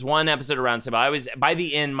Roundtable. There was one episode of Roundtable. By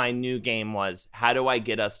the end, my new game was, how do I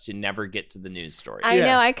get us to never get to the news story? I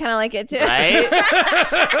know, I kind of like it too. Right?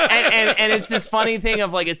 and it's this funny thing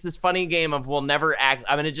of like, it's this funny game of we'll never act.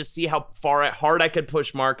 I'm going to just see how hard I could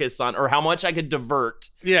push Marcus on, or how much I could divert.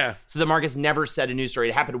 Yeah. So that Marcus never said a news story.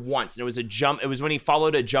 It happened once. And it was when he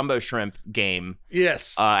followed a Jumbo Shrimp game.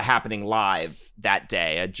 Yes. Happening live that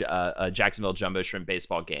day, a Jacksonville Jumbo Shrimp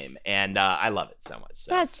baseball game. And I love it so much.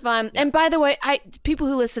 So. That's fun. Yeah. And by the way, people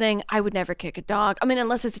who are listening, I would never kick a dog. I mean,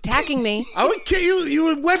 unless it's attacking me. I would kick you.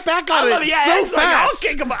 You went back on it so fast. I'll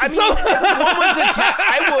kick him. I mean,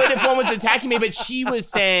 I would if one was attacking me, but she was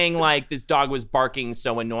saying like this dog was barking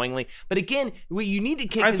so annoyingly. But again, what you need to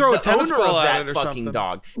kick is the owner of that fucking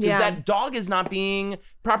dog. Because that dog is not being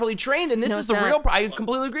properly trained, and this is the real. I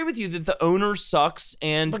completely agree with you that the owner sucks,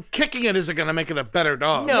 and but kicking it isn't going to make it a better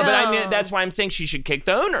dog. No, but I mean that's why I'm saying she should kick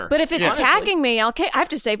the owner. But if it's attacking me, I'll kick. I have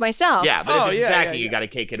to save myself. Yeah, but if it's attacking, you got to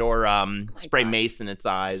kick it or spray mace in its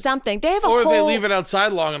eyes. Something. They have or they leave it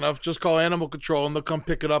outside long enough. Just call animal control, and they'll come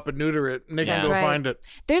pick it up and neuter it, and they can go find it.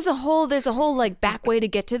 There's a whole there's a whole like back way to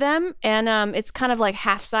get to them, and it's kind of like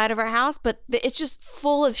half side of our house, but it's just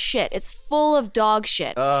full of shit. It's full of dog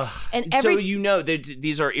shit. And so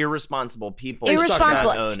these are irresponsible people.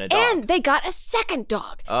 Irresponsible. Who own a dog. And they got a second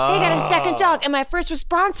dog. They got a second dog, and my first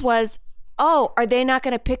response was, "Oh, are they not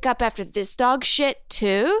going to pick up after this dog shit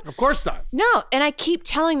too?" Of course not. No, and I keep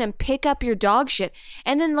telling them, pick up your dog shit.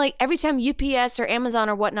 And then like every time UPS or Amazon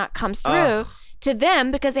or whatnot comes through to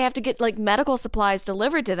them, because they have to get like medical supplies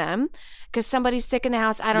delivered to them because somebody's sick in the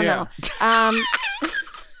house. I don't know.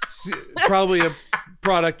 Probably a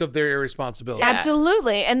product of their irresponsibility.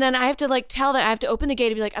 Absolutely. And then I have to like tell them, I have to open the gate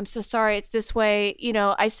and be like, "I'm so sorry, it's this way." You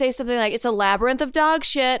know, I say something like, "It's a labyrinth of dog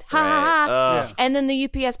shit." Ha ha ha. And then the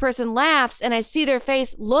UPS person laughs and I see their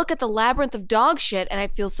face look at the labyrinth of dog shit, and I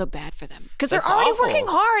feel so bad for them because they're already working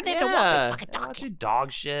hard. They have to walk their fucking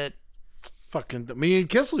dog shit. Fucking me and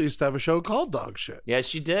Kissel used to have a show called Dog Shit. Yes,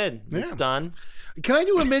 she did. Yeah. It's done. Can I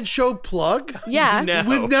do a mid-show plug? Yeah. No.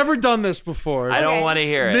 We've never done this before. I don't want to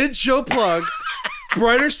hear it. Mid-show plug.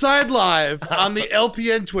 Brighter Side Live on the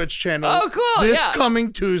LPN Twitch channel. Oh, cool. This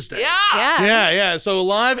coming Tuesday. Yeah. So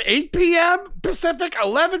live 8 p.m. Pacific,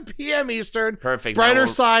 11 p.m. Eastern. Perfect. Brighter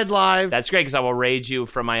Side Live. That's great because I will raid you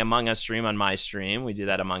from my Among Us stream on my stream. We do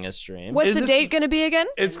that Among Us stream. What's the date going to be again?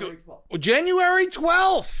 It's January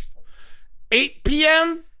 12th. 8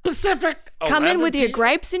 p.m. Pacific. Come in with your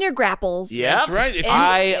gripes and your grapples. Yeah, that's right.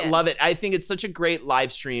 I love it. I think it's such a great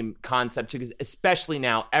live stream concept too, because especially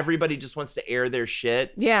now, everybody just wants to air their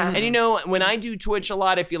shit. Yeah. And you know, when I do Twitch a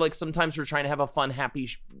lot, I feel like sometimes we're trying to have a fun, happy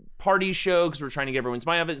party show because we're trying to get everyone's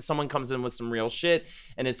mind of it. Someone comes in with some real shit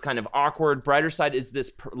and it's kind of awkward. Brighter Side is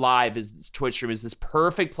this this Twitch stream is this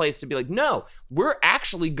perfect place to be like, no, we're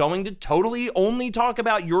actually going to totally only talk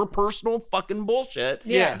about your personal fucking bullshit.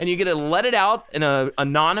 Yeah. And you get to let it out in an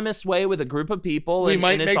anonymous way with a group of people. We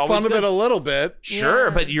might make fun of it a little bit.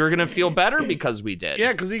 Sure, but you're going to feel better because we did.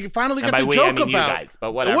 Yeah, because you finally got the joke about you guys,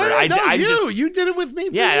 but whatever. You did it with me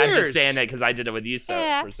for years. I'm just saying that because I did it with you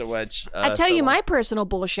for so much. I tell you my personal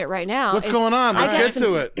bullshit right now. What's going on? Let's get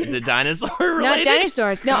to it. Is it dinosaur related? Not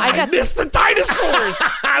dinosaurs. No, I missed the dinosaurs.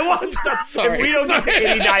 I want sorry. If we don't get to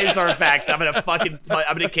any dinosaur facts, I'm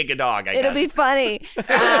gonna kick a dog. It'll be funny.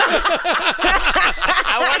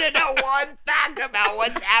 I want to know one fact about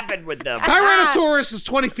what happened with them. Tyrannosaurus is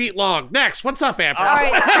 20 feet long. Next, what's up, Amber? All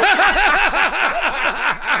right.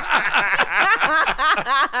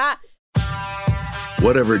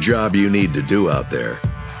 Whatever job you need to do out there,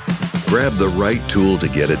 grab the right tool to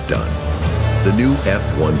get it done. The new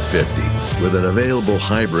F-150 with an available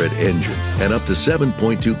hybrid engine and up to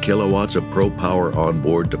 7.2 kilowatts of Pro Power on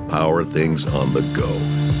board to power things on the go.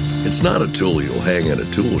 It's not a tool you'll hang in a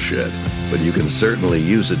tool shed, but you can certainly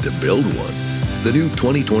use it to build one. The new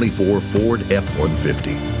 2024 Ford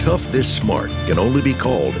F-150. Tough this smart can only be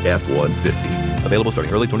called F-150. Available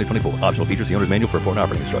starting early 2024. Optional features, the owner's manual for important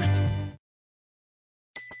operating instructions.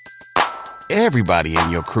 Everybody in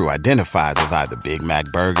your crew identifies as either Big Mac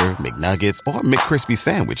Burger, McNuggets, or McCrispy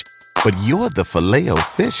Sandwich. But you're the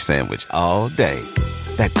Filet-O-Fish Sandwich all day.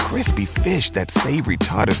 That crispy fish, that savory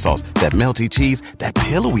tartar sauce, that melty cheese, that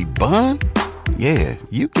pillowy bun. Yeah,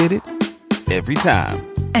 you get it. Every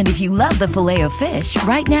time. And if you love the Filet-O-Fish,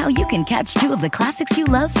 right now you can catch two of the classics you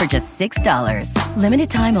love for just $6. Limited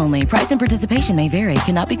time only. Price and participation may vary.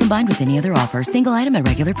 Cannot be combined with any other offer. Single item at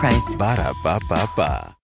regular price.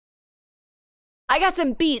 Ba-da-ba-ba-ba. I got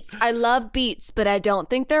some beets. I love beets, but I don't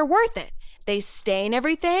think they're worth it. They stain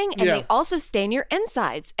everything, and they also stain your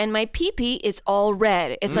insides. And my pee-pee is all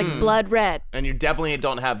red. It's like blood red. And you definitely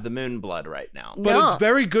don't have the moon blood right now. But it's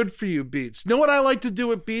very good for you, beets. Know what I like to do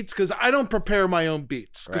with beets? Because I don't prepare my own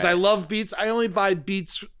beets. Because I love beets. I only buy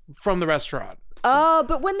beets from the restaurant. Oh,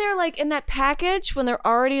 but when they're like in that package, when they're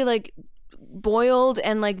already like boiled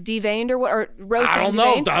and like deveined or roasted. I don't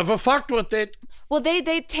know. Never fucked with it. Well, they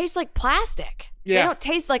taste like plastic. Yeah. They don't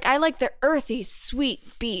taste like, I like the earthy, sweet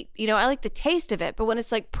beet. You know, I like the taste of it. But when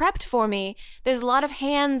it's like prepped for me, there's a lot of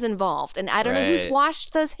hands involved. And I don't know who's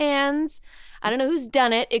washed those hands. I don't know who's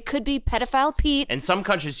done it. It could be pedophile Pete. In some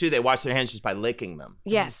countries, too, they wash their hands just by licking them.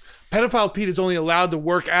 Yes. Pedophile Pete is only allowed to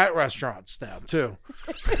work at restaurants now, too.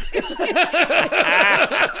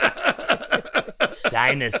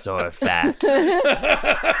 Dinosaur facts.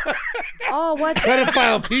 Oh, what's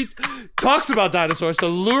Pedophile Pete talks about dinosaurs to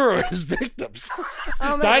lure his victims.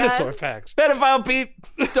 Oh my Dinosaur God. facts. Pedophile Pete,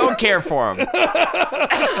 don't care for him.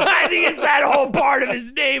 I think it's that whole part of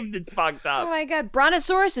his name that's fucked up. Oh my God.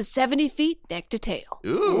 Brontosaurus is 70 feet neck to tail.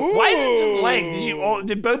 Ooh. Why is it just length?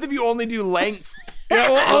 Did both of you only do length?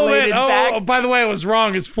 By the way, I was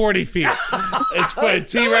wrong. It's 40 feet.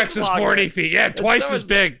 It's T-Rex is 40 feet. Yeah, twice as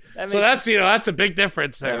big. So that's a big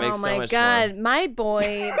difference there. Oh my God, my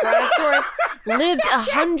boy Brontosaurus lived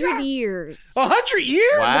 100 years. 100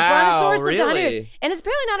 years? Wow, the Brontosaurus lived 100 really? years, and it's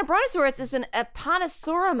apparently not a Brontosaurus. It's an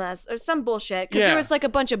Apatosaurus or some bullshit. Because Yeah. there was like a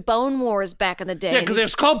bunch of bone wars back in the day. Yeah, because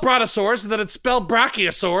it's called Brontosaurus, and then it's spelled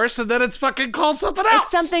Brachiosaurus, and then it's fucking called something else.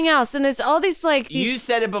 It's something else, and there's all these like these. You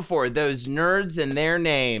said it before. Those nerds and their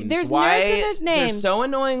names. There's Why? nerds and there's names. They're so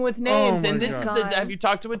annoying with names. Oh and my this God. is the. Have you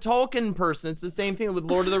talked to a Tolkien person? It's the same thing with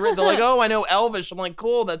Lord of the Rings. They're like, oh, I know Elvish. I'm like,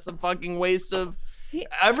 cool. That's a fucking waste of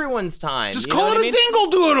everyone's time. Just You know call what it I a mean? dingle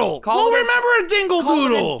doodle. Call We'll it a- remember a dingle Call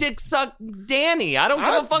doodle. it a Dick Suck Danny. I don't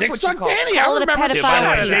give a fuck Dick what Suck you call Danny. Call I it a remember pedophile. By the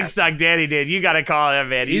way, Yeah. Dick Suck Danny, dude. You got to call him,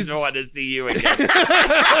 man. He's He's- wanting to see you again.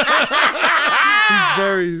 He's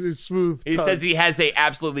very smooth. He says he has a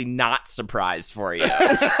absolutely not surprise for you.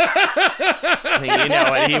 I mean, you know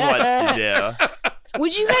what he wants to do.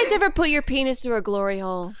 Would you guys ever put your penis through a glory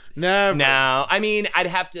hole? Never. No, I mean, I'd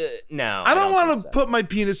have to. No, I don't want think to so. put my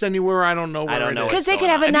penis anywhere I don't know where I don't know it Because is. they could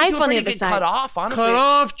have a I'd be knife too on the afraid to other get side. Cut off, honestly. Cut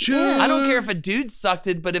off, chew. I don't care if a dude sucked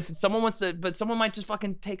it, but if someone wants to, but someone might just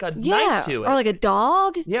fucking take a Yeah, knife to it. or like a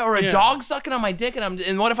dog. Yeah, or a Yeah. dog sucking on my dick,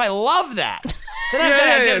 and what if I love that? Then I'm Yeah,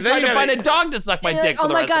 gonna then try you to gotta- find a dog to suck my And you're dick like, for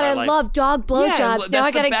the oh my rest God, of my I life. love dog blowjobs. Yeah, now I that's the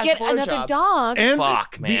gotta best get another blowjob. dog. And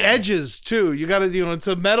Fuck, man. the edges too. You gotta,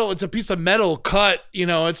 it's a piece of metal cut.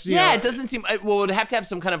 It's Yeah, it doesn't seem. Well, it would have to have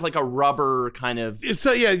some kind of like a rubber kind of.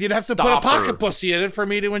 So yeah, you'd have to put a Stopper. pocket pussy in it for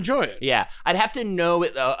me to enjoy it. Yeah, I'd have to know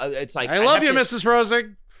it. It's like I love have you, to- Mrs.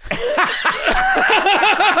 Rosing.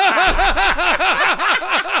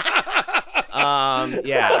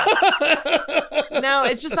 Yeah. No,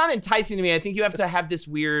 it's just not enticing to me. I think you have to have this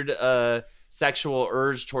weird sexual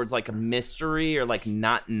urge towards like a mystery or like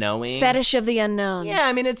not knowing. Fetish of the unknown. Yeah,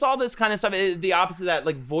 I mean, it's all this kind of stuff. The opposite of that,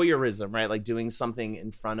 like voyeurism, right? Like doing something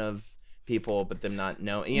in front of people, but them not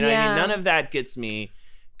knowing. You know what I mean? Yeah. None of that gets me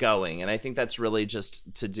going. And I think that's really just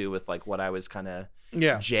to do with like what I was kind of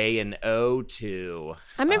J and O to.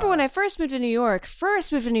 I remember when I first moved to New York,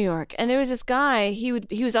 and there was this guy, he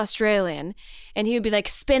was Australian, and he would be like,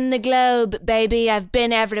 spin the globe, baby, I've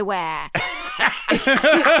been everywhere.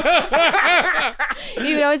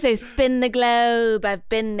 He would always say, spin the globe, I've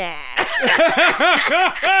been there.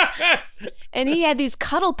 And he had these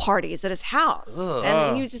cuddle parties at his house.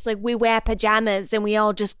 And he was just like, we wear pajamas and we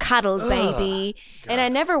all just cuddled, baby. And I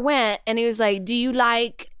never went. And he was like, do you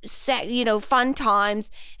like fun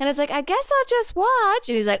times? And I was like, I guess I'll just watch.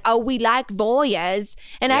 And he's like, oh, we like voyeurs.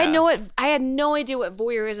 And I had no idea what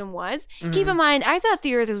voyeurism was. Mm-hmm. Keep in mind, I thought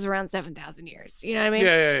the earth was around 7,000 years. You know what I mean?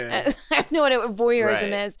 Yeah. I have no idea what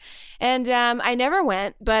voyeurism is. And I never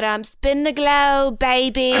went, but spin the globe,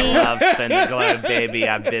 baby. I love spin the globe, baby.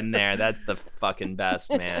 I've been there. That's the fucking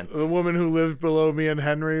best, man. The woman who lived below me and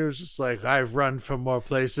Henry was just like, I've run from more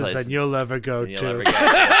places than you'll ever go You'll to. ever get to.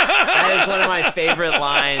 That is one of my favorite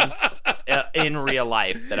lines in real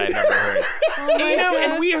life that I've ever heard.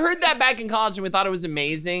 And we heard that back in college and we thought it was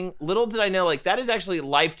amazing. Little did I know, like, that is actually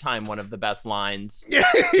lifetime one of the best lines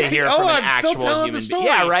to hear from an I'm still actual telling human the story.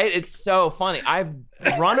 being. Yeah, right? It's so funny. I've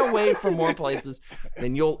run away from more places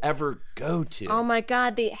than you'll ever go to. Oh my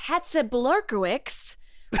God, the Hatzeblurkowicz,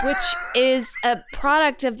 which is a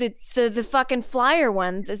product of the fucking flyer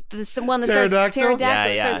one, the one that starts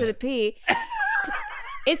Pterodactyl? starts with a P.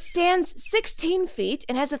 It stands 16 feet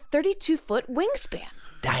and has a 32-foot wingspan.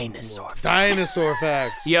 Dinosaur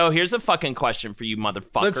facts. Yo, here's a fucking question for you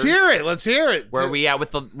motherfuckers. Let's hear it. Where are we at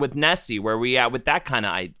with Nessie? Where are we at with that kind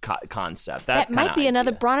of concept? That might be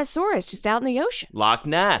another brontosaurus just out in the ocean. Loch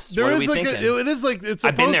Ness. There what is are we like thinking? it's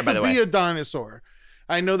I've been supposed there, by to the be way. a dinosaur.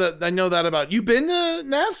 I know that about. You been to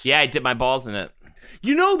Ness? Yeah, I dipped my balls in it.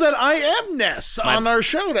 You know that I am Ness on our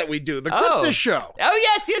show that we do, the Crypta Show. Oh,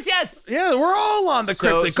 yes. Yeah, we're all on the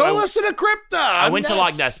Crypta. Go listen to Crypta. I went to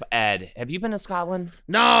Loch Ness. Ed, have you been to Scotland?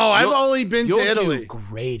 No, I've only been to You'll Italy. do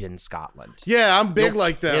great in Scotland. Yeah, I'm big You'll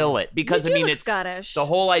like that. Kill it because You I do mean look it's Scottish. The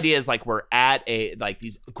whole idea is like we're at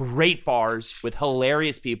these great bars with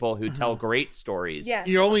hilarious people who tell great stories. Yeah.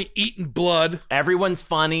 You're only eating blood. Everyone's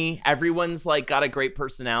funny. Everyone's like got a great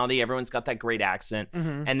personality. Everyone's got that great accent.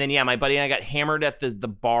 And then my buddy and I got hammered at the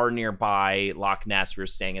bar nearby Loch Ness. We were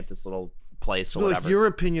staying at this little place or whatever. Like your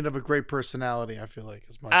opinion of a great personality, I feel like,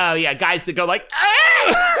 is much. Oh yeah, guys that go like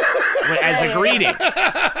as a greeting.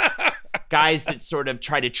 Guys that sort of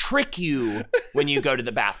try to trick you when you go to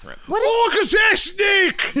the bathroom. What is Look at that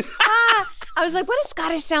snake! I was like, what does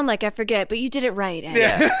Scottish sound like? I forget, but you did it right. Ed.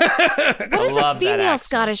 Yeah. What does a female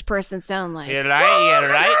Scottish person sound like? You're right.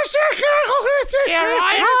 I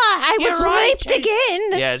was raped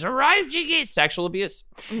again. Yeah, it's raped again. Sexual abuse.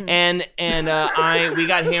 And we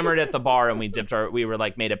got hammered at the bar and we were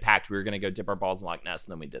like made a pact. We were going to go dip our balls in Loch Ness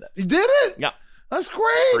and then we did it. You did it? Yeah. That's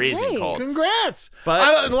great. Freezing cold. Congrats.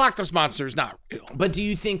 But Loch Ness Monster is not real. But do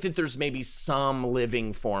you think that there's maybe some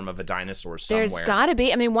living form of a dinosaur somewhere? There's got to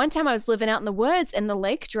be. I mean, one time I was living out in the woods and the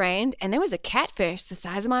lake drained and there was a catfish the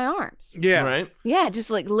size of my arms. Yeah. Right? Yeah, just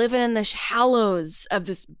like living in the shallows of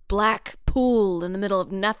this black pool in the middle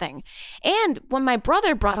of nothing. And when my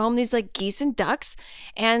brother brought home these like geese and ducks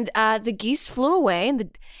and the geese flew away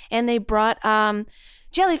and they brought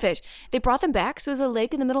jellyfish. They brought them back, so it was a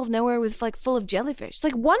lake in the middle of nowhere with like full of jellyfish.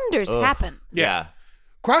 Like wonders happen. Yeah.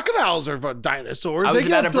 Crocodiles are dinosaurs. I was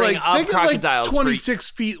about to bring up crocodiles. Like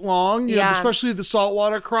 26 feet long, you know, especially the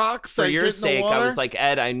saltwater crocs. For your sake, I was like,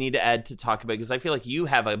 Ed, I need Ed to talk about because I feel like you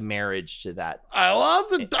have a marriage to that. I love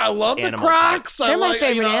the crocs. They're my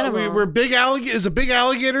favorite animal. We're big alligator. It's a big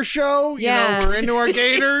alligator show. Yeah. You know, we're into our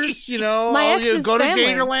gators. You know, My ex's go to family.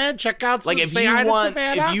 Gatorland, check out. Like if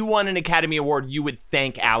you won an Academy Award, you would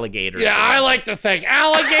thank alligators. Yeah, I like to thank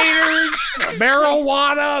alligators,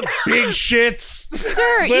 marijuana, big shits.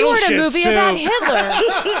 Sir, you wrote a movie about Hitler.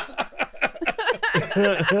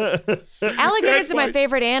 Alligators are my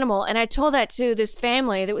favorite animal, and I told that to this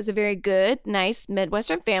family that was a very good, nice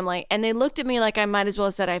Midwestern family, and they looked at me like I might as well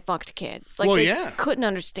have said I fucked kids. Like they couldn't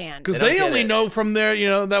understand. Because they only know from their, you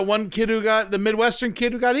know, that one kid the Midwestern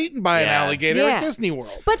kid who got eaten by an alligator at Disney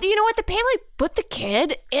World. But you know what? The family put the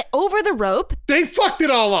kid over the rope. They fucked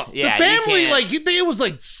it all up. Yeah, the family, it was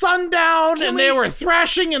like sundown, they were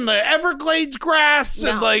thrashing in the Everglades grass,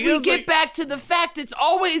 and like we get back to the fact it's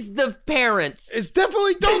always the parents. It's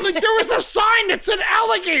definitely there was a sign that said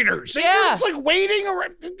alligators. Yeah, it's like waiting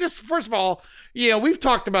around. This, first of all, we've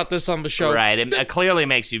talked about this on the show. Right, it clearly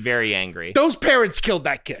makes you very angry. Those parents killed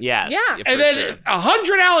that kid. Yes, yeah, and then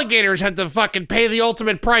 100 alligators had to fucking pay the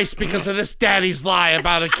ultimate price because of this daddy's lie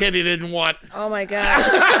about a kid he didn't want. Oh my god.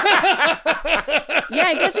 Yeah,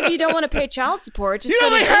 I guess if you don't want to pay child support, just go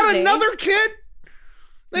to they Disney. had another kid.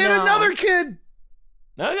 They had another kid.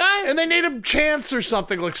 Okay. And they named him Chance or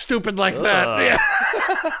something like stupid like that.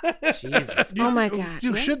 Yeah. Jesus. Oh my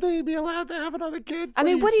god. Should they be allowed to have another kid? I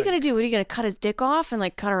mean, what are you gonna do? What are you gonna cut his dick off and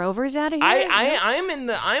like cut our ovaries out of here? I'm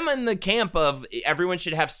in the camp of everyone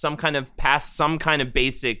should have pass some kind of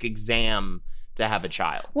basic exam to have a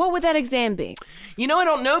child. What would that exam be? You know, I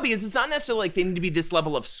don't know, because it's not necessarily like they need to be this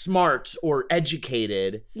level of smart or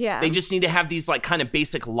educated. Yeah. They just need to have these like kind of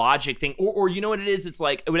basic logic thing. Or you know what it is? It's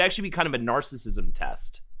like, it would actually be kind of a narcissism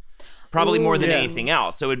test. Probably more than anything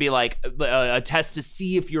else. So it would be like a test to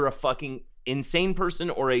see if you're a fucking insane person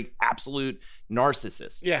or a absolute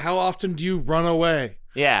narcissist. Yeah, how often do you run away?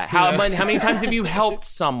 Yeah, how many times have you helped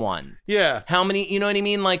someone? Yeah. How many, you know what I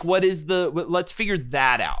mean? Like, let's figure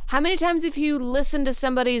that out. How many times have you listened to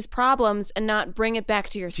somebody's problems and not bring it back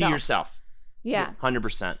to yourself? To yourself. Yeah.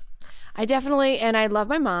 100%. I definitely, and I love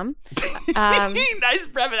my mom. Nice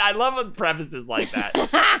preface. I love prefaces like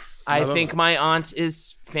that. I think my aunt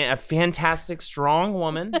is a fantastic, strong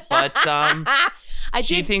woman, but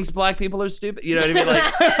she thinks black people are stupid. You know what I mean? Like,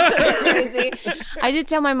 crazy. I did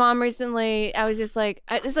tell my mom recently, I was just like,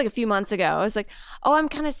 this is like a few months ago. I was like, oh, I'm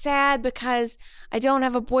kind of sad because I don't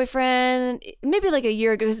have a boyfriend. Maybe like a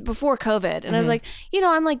year ago, it was before COVID. And I was like,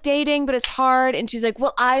 I'm like dating, but it's hard. And she's like,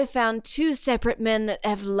 well, I found 2 separate men that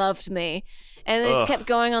have loved me. And they just kept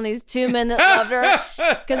going on these 2 men that loved her.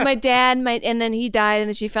 Because my dad, and then he died, and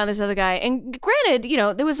then she found this other guy. And granted,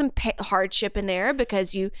 there was some hardship in there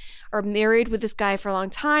because you are married with this guy for a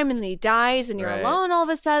long time, and then he dies, and you're alone all of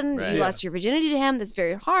a sudden. Right. You lost your virginity to him. That's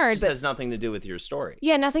very hard. It has nothing to do with your story.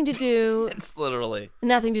 Yeah, nothing to do. It's literally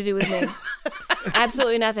nothing to do with me.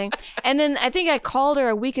 Absolutely nothing. And then I think I called her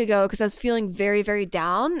a week ago because I was feeling very, very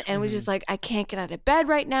down, and was just like, I can't get out of bed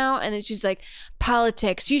right now. And then she's like,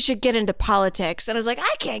 politics. You should get into politics. And I was like,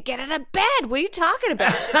 I can't get out of bed. What are you talking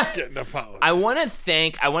about? Get into politics. I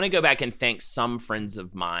want to go back and thank some friends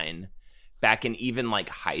of mine back in even like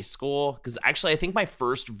high school. Because actually, I think my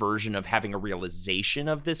first version of having a realization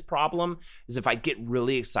of this problem is if I get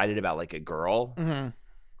really excited about like a girl, and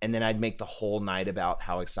then I'd make the whole night about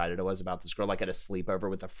how excited I was about this girl, like at a sleepover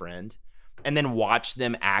with a friend, and then watch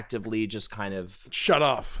them actively just kind of shut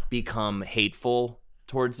off, become hateful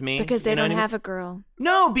towards me. Because they don't have a girl.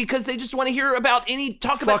 No, because they just want to hear about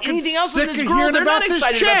talk about Fucking anything else sick with this of girl. hearing They're about not this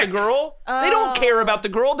excited chick. about the girl. They don't care about the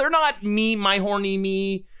girl. They're not me, my horny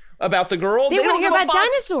me. about the girl. They want to hear about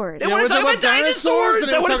dinosaurs. They want to talk about dinosaurs.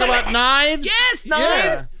 They want to talk about knives. Yes,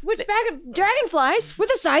 knives. Switchback of dragonflies were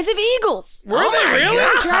the size of eagles. Were they really?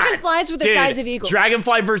 God. Dragonflies were the size of eagles.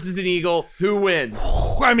 Dragonfly versus an eagle. Who wins?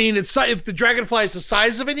 I mean, if the dragonfly is the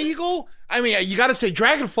size of an eagle, I mean, you got to say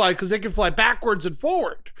dragonfly because they can fly backwards and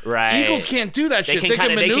forward. Right. Eagles can't do that shit. They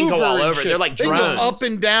can go all over. They're like drones. They go up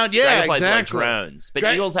and down. Yeah, dragonflies exactly. Are like drones. But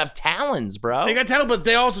eagles have talons, bro. They got talons, but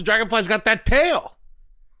dragonflies got that tail.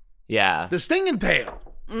 Yeah. The stinging tail.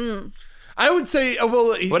 I would say,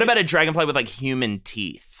 what about a dragonfly with like human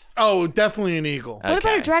teeth? Oh, definitely an eagle. What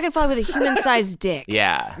about a dragonfly with a human-sized dick?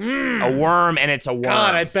 Yeah. A worm, and it's a worm.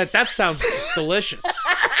 God, I bet that sounds delicious.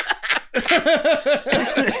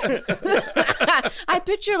 I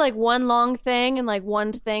picture like one long thing and like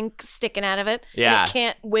one thing sticking out of it. Yeah. And it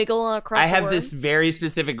can't wiggle across I the have worm. this very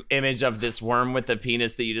specific image of this worm with the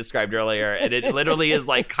penis that you described earlier. And it literally is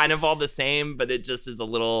like kind of all the same, but it just is a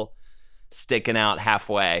little sticking out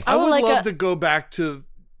halfway. I would love to go back to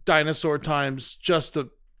dinosaur times just to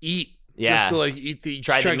eat. Yeah. Just to like eat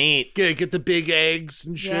the meat. Get the big eggs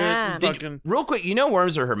and shit. Yeah. And real quick, you know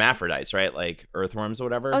worms are hermaphrodites, right? Like earthworms or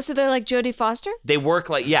whatever. Oh, so they're like Jodie Foster? They work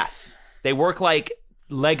like, yes. They work like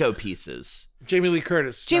Lego pieces. Jamie Lee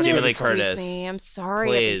Curtis. Jamie Lee Curtis. Me. I'm sorry,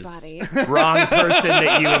 Please. everybody. Wrong person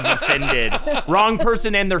that you have offended. Wrong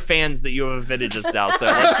person and their fans that you have offended just now. So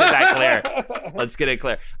let's get that clear. Let's get it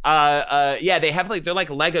clear. Yeah, they have like, they're like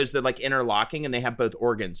Legos. They're like interlocking and they have both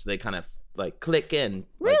organs. So they kind of like click in.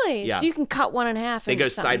 Really? Like, yeah. So you can cut one in half. They go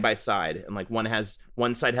side by side, and like one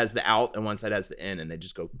side has the out and one side has the in, and they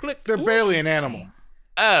just go click. They're barely an animal.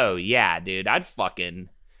 Oh yeah, dude.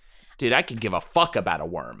 Dude, I could give a fuck about a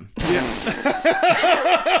worm.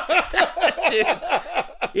 Dude.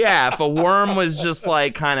 Yeah, if a worm was just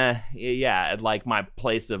like kind of, at like my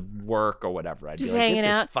place of work or whatever, I'd just be like, hanging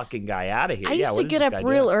get this out. fucking guy out of here. I used to get up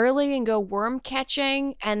real early and go worm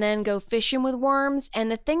catching and then go fishing with worms. And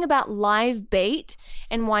the thing about live bait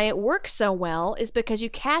and why it works so well is because you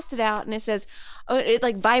cast it out and it says, it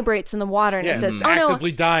like vibrates in the water and it says, it's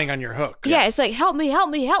actively dying on your hook. Yeah, it's like, help me, help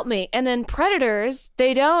me, help me. And then predators,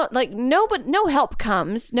 they don't, like, no help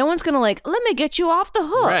comes. No one's going to like, let me get you off the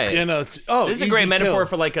hook. Right. You know, this is a great metaphor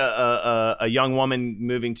for like a young woman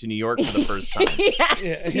moving to New York for the first time.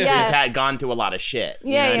 Yes. Who's had gone through a lot of shit.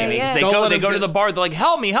 You know what I mean? Yeah. They go to the bar, they're like,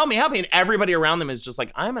 help me, help me, help me. And everybody around them is just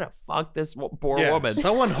like, I'm going to fuck this poor woman.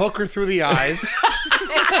 Someone hook her through the eyes.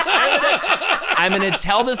 I'm going to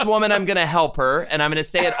tell this woman I'm going to help her, and I'm going to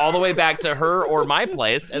say it all the way back to her or my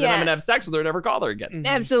place, and then I'm going to have sex with her and never call her again.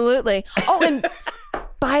 Absolutely. Oh, and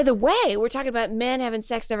by the way, we're talking about men having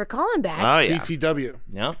sex, never calling back. Oh, yeah. BTW.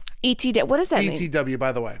 Yeah. ETW. What does that mean? BTW,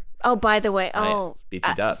 by the way. Oh, by the way. Oh.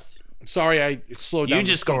 BT dubs. Sorry, I slowed down. You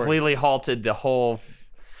just completely halted the whole...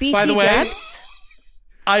 BT by the way, dubs?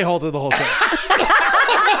 I halted the whole thing.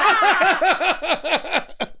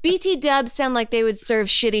 BT dubs sound like they would serve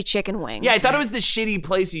shitty chicken wings. Yeah, I thought it was the shitty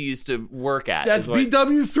place you used to work at. That's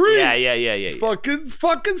BW3. Yeah.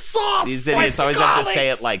 Fucking sauce. These idiots always have to say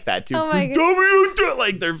it like that, too. Oh my God.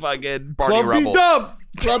 Like they're fucking Barney Club Rubble. B-Dub.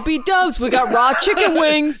 Club B dubs, we got raw chicken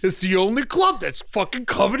wings. It's the only club that's fucking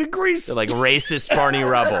covered in grease. They're like racist Barney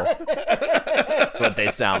Rubble. That's what they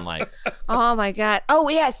sound like. Oh my God. Oh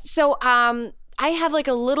yes. So I have like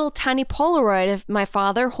a little tiny Polaroid of my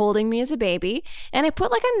father holding me as a baby, and I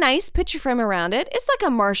put like a nice picture frame around it. It's like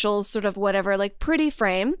a Marshall's sort of whatever, like pretty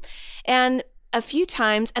frame. And a few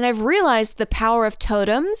times, and I've realized the power of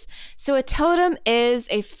totems. So a totem is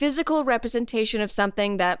a physical representation of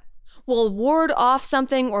something that will ward off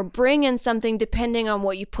something or bring in something depending on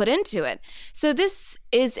what you put into it. So this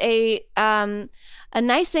is a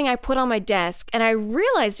nice thing I put on my desk, and I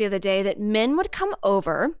realized the other day that men would come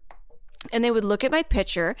over and they would look at my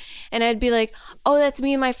picture and I'd be like, oh, that's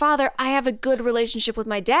me and my father. I have a good relationship with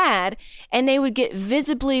my dad. And they would get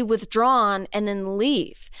visibly withdrawn and then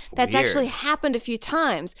leave. That's Weird. Actually happened a few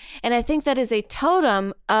times. And I think that is a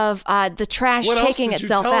totem of the trash taking itself out. What else did you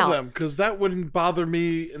tell them? Because that wouldn't bother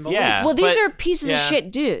me in the least. Well, these are pieces of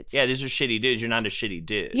shit dudes. Yeah, these are shitty dudes. You're not a shitty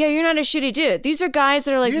dude. Yeah, you're not a shitty dude. These are guys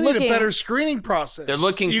that are like you looking. need a better screening process. They're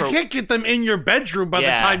looking You for... can't get them in your bedroom by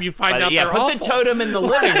the time you find out they're put awful. the totem in the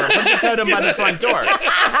living room. Put the totem by the front door.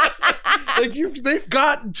 Like they've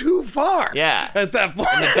gotten too far. Yeah. At that point.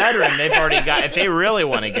 In the bedroom, they've already got... If they really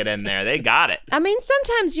want to get in there, they got it. I mean,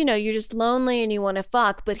 sometimes, you're just lonely and you want to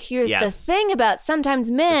fuck, but here's the thing about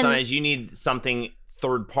sometimes men... Sometimes you need something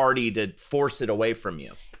third party to force it away from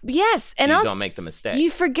you. Yes. So and you also, don't make the mistake. You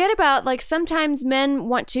forget about, like, sometimes men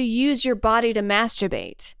want to use your body to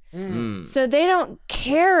masturbate. So they don't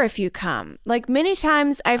care if you come. Like, many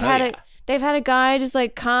times I've had They've had a guy just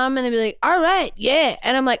like come and they'd be like, all right, yeah.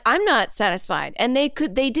 And I'm like, I'm not satisfied. And they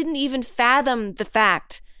didn't even fathom the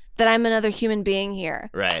fact that I'm another human being here.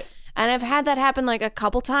 Right. And I've had that happen like a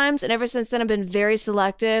couple times. And ever since then, I've been very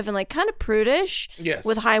selective and like kind of prudish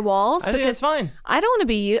with high walls. I think it's fine. I don't want to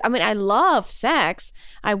be used. I mean, I love sex.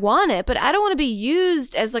 I want it, but I don't want to be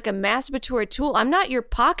used as like a masturbatory tool. I'm not your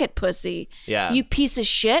pocket pussy. Yeah. You piece of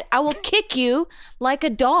shit. I will kick you like a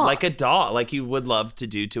dog. Like a dog. Like you would love to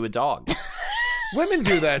do to a dog. Women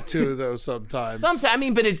do that too, though, sometimes. Sometimes, I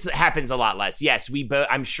mean, but it happens a lot less. Yes, we both.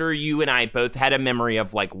 I'm sure you and I both had a memory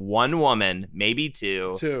of like one woman, maybe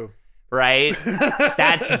two. Right?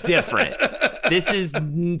 That's different. This is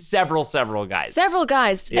several guys. Several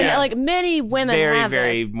guys. Yeah. And like many women have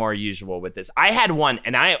very this. more usual with this. I had one,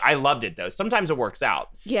 and I loved it though. Sometimes it works out.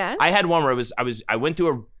 Yeah. I had one where I went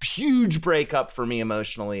through a huge breakup for me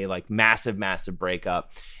emotionally, like massive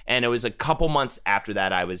breakup. And it was a couple months after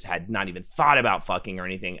that had not even thought about fucking or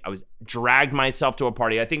anything. I was dragged myself to a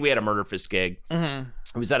party. I think we had a Murder Fist gig. Mm-hmm.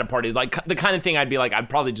 I was at a party, like the kind of thing I'd be like, I'd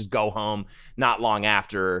probably just go home not long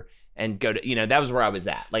after and go to, that was where I was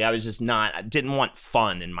at. Like I was just I didn't want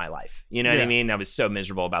fun in my life. You know what I mean? I was so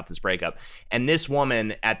miserable about this breakup. And this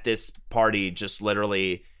woman at this party just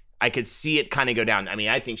literally, I could see it kind of go down. I mean,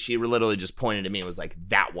 I think she literally just pointed at me and was like,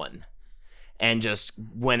 that one. And just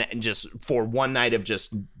went and just for one night of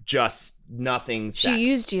just nothing sex. She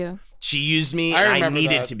used you. She used me and I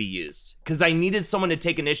needed to be used. Because I needed someone to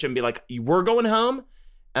take initiative and be like, we're going home.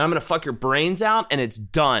 And I'm going to fuck your brains out and it's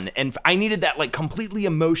done. And I needed that like completely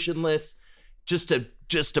emotionless just to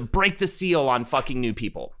break the seal on fucking new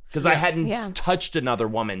people. Because I hadn't touched another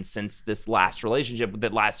woman since this last relationship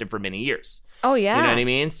that lasted for many years. Oh, yeah. You know what I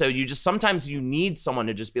mean? So sometimes you need someone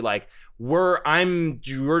to just be like, you're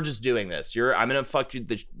just doing this. I'm going to fuck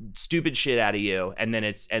the stupid shit out of you. And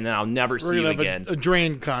then I'll never see you again. A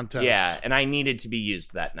drain contest. Yeah. And I needed to be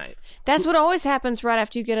used that night. That's what always happens right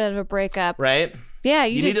after you get out of a breakup. Right? Yeah.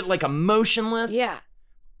 You need it like emotionless. Yeah.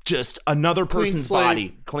 Just another person's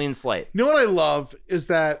body. Clean slate. You know what I love is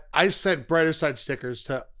that I sent Brighter Side stickers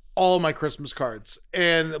to all of my Christmas cards,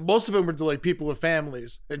 and most of them were to like people with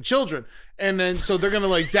families and children, and then so they're gonna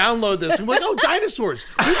like download this and be like, oh, dinosaurs,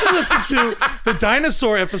 we can listen to the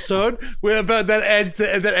dinosaur episode about that,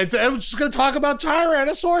 and I'm just gonna talk about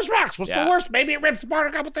Tyrannosaurus Rex. What's the worst? Maybe it rips apart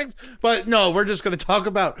a couple things, but no, we're just gonna talk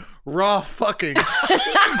about raw fucking.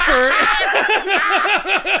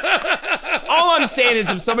 All I'm saying is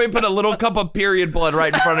if somebody put a little cup of period blood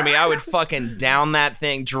right in front of me, I would fucking down that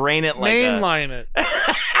thing, drain it like mainline it.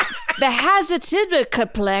 The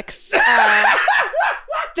Hazatidicaplex.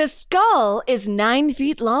 The skull is 9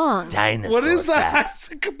 feet long. Dinosaur What is that? It's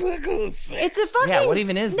a fucking... Yeah, what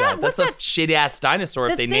even is that? That's a shitty-ass dinosaur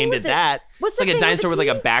if they named it that. It's like a dinosaur with like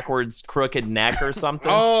a backwards crooked neck or something.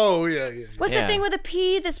 Oh, yeah. What's the thing with a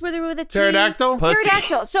P that's with a T? Pterodactyl?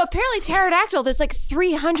 Pterodactyl. So apparently pterodactyl, there's like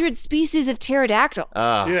 300 species of pterodactyl.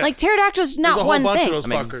 Yeah. Like pterodactyl's not one thing. Of those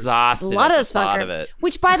I'm fuckers. exhausted. A lot of those fuckers. of it.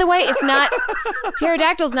 Which, by the way, it's not...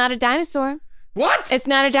 Pterodactyl's not a dinosaur. What? It's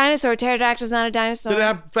not a dinosaur. Pterodactyl's not a dinosaur. Did it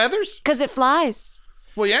have feathers? Because it flies.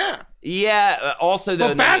 Well, yeah. Yeah, also though...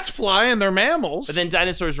 Well, bats fly and they're mammals. But then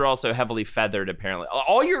dinosaurs are also heavily feathered, apparently.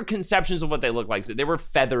 All your conceptions of what they look like, they were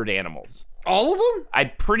feathered animals. All of them?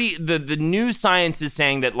 The new science is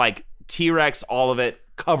saying that, like, T-Rex, all of it,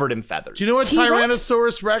 covered in feathers. Do you know what T-Rex?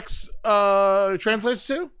 Tyrannosaurus Rex translates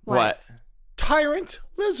to? What? Tyrant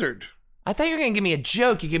lizard. I thought you were going to give me a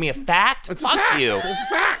joke. You give me a fact? It's Fuck a fact. you. It's a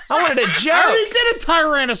fact. I wanted a joke. I already did a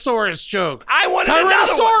Tyrannosaurus joke. I wanted another one.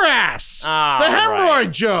 Tyrannosaurus. All the hemorrhoid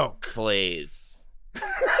right. joke. Please.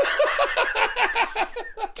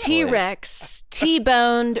 T-Rex.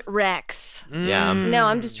 T-boned Rex. Yeah. No,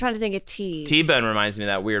 I'm just trying to think of T. T-bone reminds me of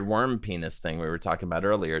that weird worm penis thing we were talking about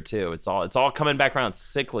earlier too. It's all coming back around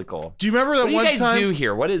cyclical. Do you remember that what do one you guys time? do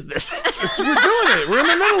here? What is this? We're doing it. We're in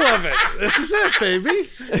the middle of it. This is it, baby.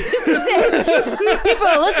 People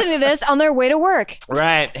are listening to this on their way to work.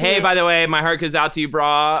 Right. Hey, by the way, my heart goes out to you,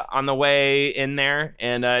 brah, on the way in there,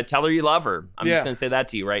 and tell her you love her. I'm just gonna say that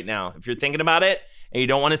to you right now. If you're thinking about it and you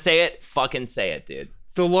don't want to say it, fucking say it, dude.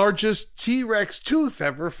 The largest T-Rex tooth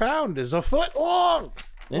ever found is a foot long.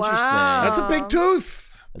 Interesting. Wow. That's a big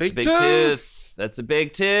tooth. That's a big tooth. That's a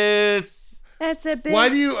big tooth. That's a big... Why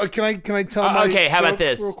do you... can I tell my okay, how about joke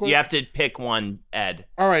this? real quick? You have to pick one, Ed.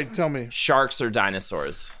 All right, tell me. Sharks or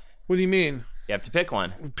dinosaurs? What do you mean? You have to pick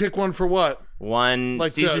one. Pick one for what? One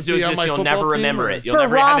Like ceases to to be on exist, my you'll football never team, remember or- it. You'll For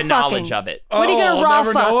never raw have a knowledge fucking. of it. What are you gonna I'll raw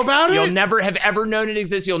never fuck? know about it? You'll never have ever known it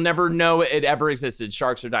exists. You'll never know it ever existed.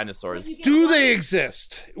 Sharks or dinosaurs? Do they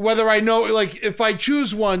exist? Whether I know, like, if I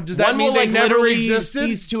choose one, does that One mean will, they like, never literally existed?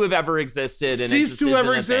 cease to have ever existed. And it Cease just to isn't ever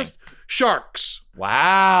a thing. exist? Sharks.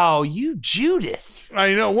 Wow, you Judas.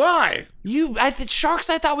 I know why. Sharks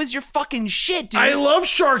I thought was your fucking shit, dude. I love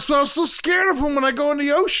sharks, but I'm so scared of them when I go in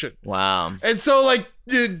the ocean. Wow. And so, like,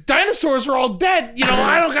 the dinosaurs are all dead. You know,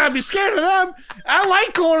 I don't gotta be scared of them. I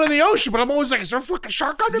like going in the ocean, but I'm always like, is there a fucking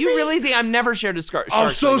shark under me? You really think I'm never scared of sharks? I'm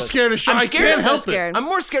so scared of sharks. I can't help it. I'm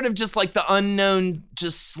more scared of just like the unknown,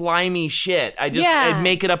 just slimy shit. I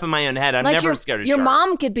make it up in my own head. I'm like never scared of your sharks. Your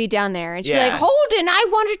mom could be down there and she'd be like, Holden, I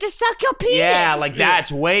wanted to suck your penis. Yeah, like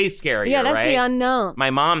that's way scarier. Yeah, that's right? the unknown. My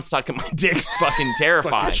mom sucking my dick's fucking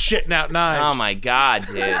terrifying. Shitting out knives. Oh my God,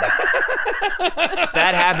 dude. If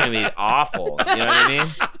that happened to me, awful. You know what I mean?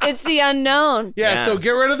 It's the unknown. Yeah, so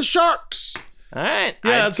get rid of the sharks. All right.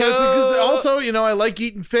 Yeah, because also, you know, I like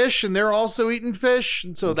eating fish, and they're also eating fish,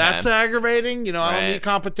 and so that's aggravating. You know, I don't need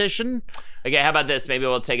competition. Okay, how about this? Maybe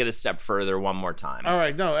we'll take it a step further one more time. All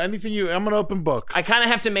right, no, anything I'm an open book. I kind of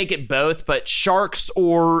have to make it both, but sharks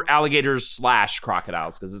or alligators /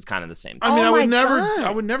 crocodiles, because it's kind of the same thing. I mean, I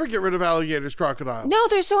would never get rid of alligators, crocodiles. No,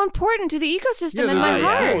 they're so important to the ecosystem in my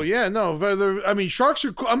heart. Oh, yeah, no. I mean, sharks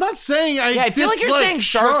are cool. I'm not saying I feel like you're saying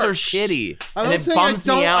sharks are shitty. I'm not saying I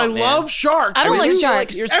don't. I love sharks. I don't like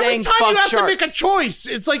sharks. You're every saying time you have sharks. to make a choice,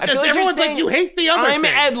 it's like everyone's like, you hate the other thing. I'm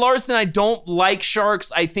thing. Ed Larson. I don't like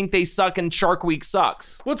sharks. I think they suck, and Shark Week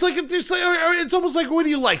sucks. Well, it's like if there's like, it's almost like, what do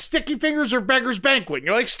you like, Sticky Fingers or Beggar's Banquet?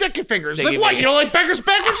 You're like Sticky Fingers. It's like, what? You don't like Beggar's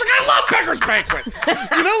Banquet? It's like, I love Beggar's Banquet.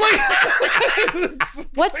 You know,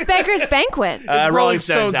 like what's Beggar's Banquet? It's Rolling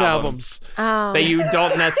Stones albums. Oh. That you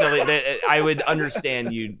don't necessarily. I would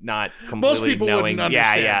understand you not completely Most people knowing. wouldn't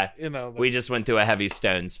understand. Yeah. You know, we just went through a heavy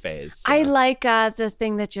Stones phase. So. I like the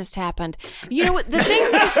thing that just happened. You know what? The thing.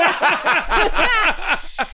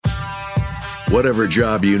 Whatever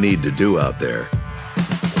job you need to do out there,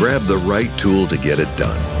 grab the right tool to get it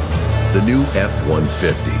done. The new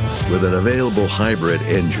F-150 with an available hybrid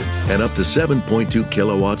engine and up to 7.2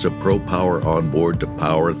 kilowatts of Pro Power on board to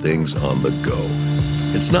power things on the go.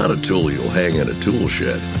 It's not a tool you'll hang in a tool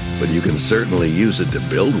shed, but you can certainly use it to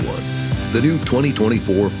build one. The new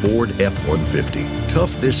 2024 Ford F-150.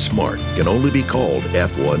 Tough this smart can only be called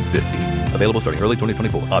F-150. Available starting early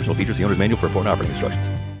 2024. Optional features, the owner's manual for important operating instructions.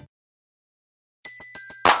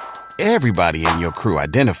 Everybody in your crew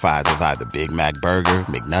identifies as either Big Mac Burger,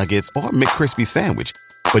 McNuggets, or McCrispy Sandwich.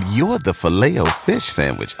 But you're the Filet-O-Fish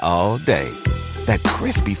Sandwich all day. That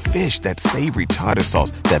crispy fish, that savory tartar sauce,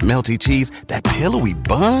 that melty cheese, that pillowy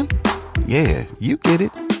bun. Yeah, you get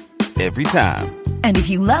it. Every time. And if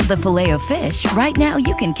you love the Filet-O-Fish, right now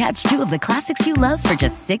you can catch two of the classics you love for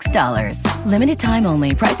just $6. Limited time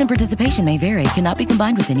only. Price and participation may vary. Cannot be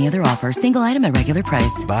combined with any other offer. Single item at regular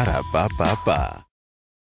price. Ba-da-ba-ba-ba.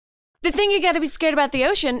 The thing you got to be scared about the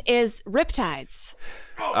ocean is riptides.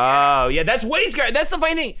 Oh, yeah, that's way scary. That's the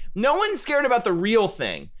funny thing. No one's scared about the real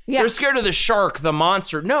thing. Yeah. They're scared of the shark, the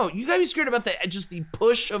monster. No, you gotta be scared about just the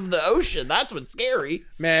push of the ocean. That's what's scary.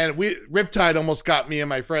 Man, riptide almost got me and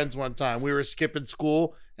my friends one time. We were skipping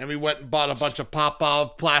school and we went and bought a bunch of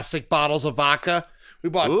Popov plastic bottles of vodka. We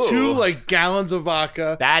bought 2 gallons of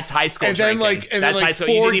vodka. That's high school and then drinking. That's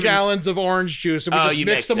 4 gallons of orange juice, and we just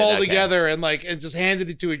mixed them all together and just handed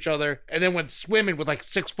it to each other, and then went swimming with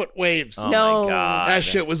 6-foot waves. Oh my God. That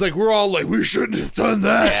shit was we're all like, we shouldn't have done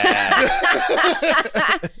that.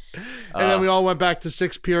 Yeah. And then we all went back to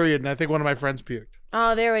 6th period, and I think one of my friends puked.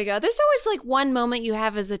 Oh, there we go. There's always one moment you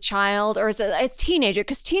have as a child or as a teenager,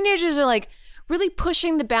 because teenagers are really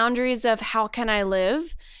pushing the boundaries of how can I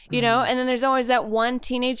live, you know? And then there's always that one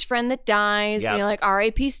teenage friend that dies, you know, like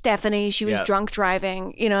R.I.P. Stephanie, she was drunk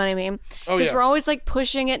driving, you know what I mean? Because we're always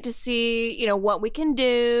pushing it to see, you know, what we can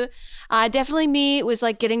do. Definitely me, it was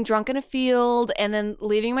getting drunk in a field and then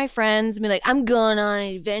leaving my friends and be like, I'm going on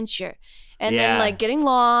an adventure. And then getting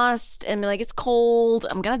lost and be like, it's cold,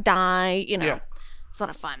 I'm gonna die, you know. Yeah. It's a lot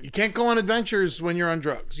of fun. You can't go on adventures when you're on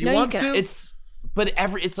drugs. You want to? It's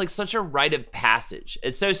such a rite of passage.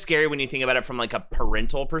 It's so scary when you think about it from a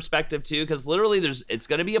parental perspective too, because literally it's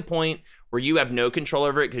going to be a point where you have no control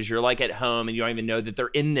over it because you're at home and you don't even know that they're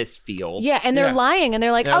in this field. Yeah, and they're lying and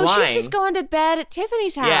they're like, she's just going to bed at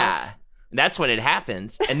Tiffany's house. Yeah, that's when it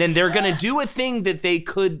happens. And then they're going to do a thing that they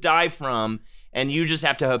could die from, and you just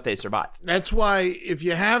have to hope they survive. That's why if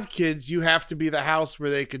you have kids, you have to be the house where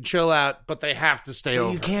they can chill out, but they have to stay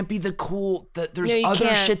over. You can't be the cool. There's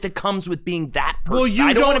other shit that comes with being that person. Well,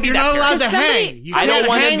 you don't want to be. You're not allowed to hang. You I don't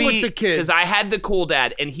want to hang with the kids because I had the cool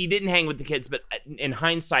dad, and he didn't hang with the kids. But in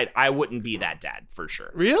hindsight, I wouldn't be that dad for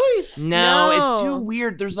sure. Really? No, it's too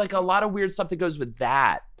weird. There's a lot of weird stuff that goes with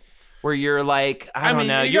that. where you're like, I don't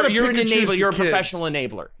know, you're an enabler. You're a professional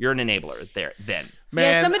enabler. You're an enabler there then. Man.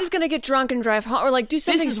 Yeah, somebody's gonna get drunk and drive home, or like do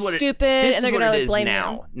something stupid, and they're gonna blame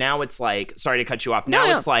now. you. Now it's like, sorry to cut you off.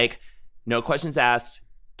 Now it's like, no questions asked.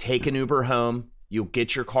 Take an Uber home. You'll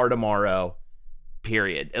get your car tomorrow.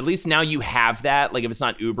 Period. At least now you have that. Like if it's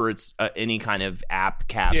not Uber, it's any kind of app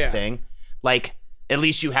cab thing. Like at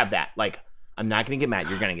least you have that. Like I'm not gonna get mad.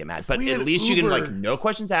 You're gonna get mad, but at least you can like no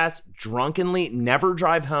questions asked. Drunkenly, never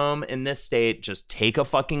drive home in this state. Just take a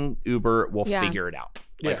fucking Uber. We'll figure it out.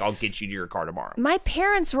 Like I'll get you to your car tomorrow. My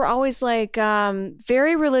parents were always like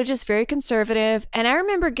very religious, very conservative, and I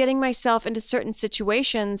remember getting myself into certain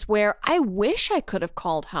situations where I wish I could have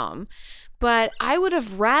called home. But I would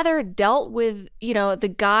have rather dealt with,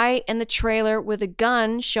 the guy in the trailer with a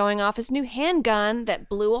gun showing off his new handgun that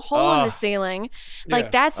blew a hole in the ceiling.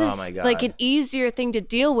 Like that's like an easier thing to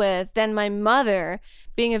deal with than my mother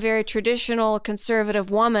being a very traditional conservative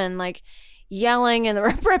woman, like yelling and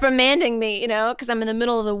reprimanding me, because I'm in the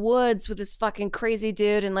middle of the woods with this fucking crazy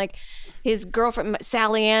dude and like his girlfriend,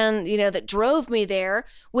 Sally Ann, that drove me there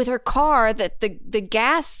with her car that the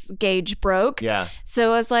gas gauge broke. Yeah.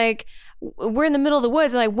 So I was like, we're in the middle of the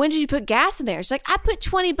woods. I'm like, when did you put gas in there? She's like, I put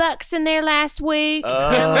 $20 in there last week. Like,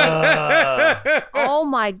 oh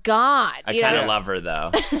my God. I kind of love her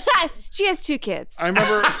though. She has 2 kids. I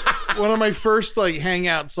remember one of my first like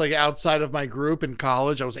hangouts, like outside of my group in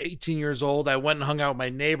college. I was 18 years old. I went and hung out with my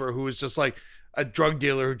neighbor who was just like a drug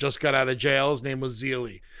dealer who just got out of jail. His name was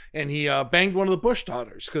Zeely. And he banged one of the Bush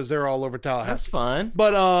daughters because they're all over Tallahassee. That's fun.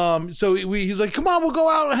 But so he's like, come on, we'll go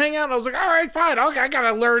out and hang out. And I was like, all right, fine. Okay, I got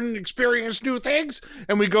to learn and experience new things.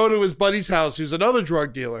 And we go to his buddy's house, who's another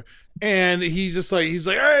drug dealer. And he's like,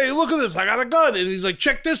 hey, look at this. I got a gun. And he's like,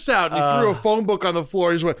 check this out. And he threw a phone book on the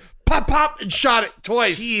floor. He just went, pop, pop, and shot it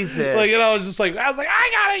twice. Jesus. Like, I was like, I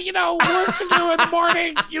gotta, work to do in the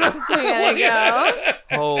morning. There you go.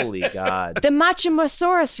 Holy God. The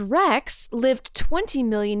Machamosaurus Rex lived 20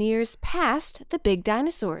 million years past the big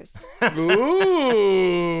dinosaurs.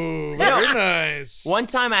 Ooh, very nice. One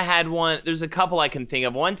time I had one, there's a couple I can think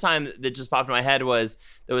of. One time that just popped in my head was,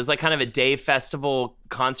 there was like kind of a day festival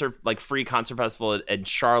concert, like free concert festival in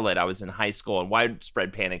Charlotte. I was in high school and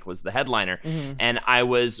Widespread Panic was the headliner. Mm-hmm. And I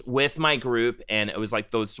was with my group and it was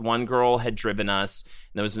like this one girl had driven us.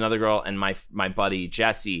 And there was another girl and my buddy,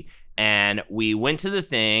 Jesse. And we went to the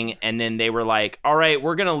thing and then they were like, all right,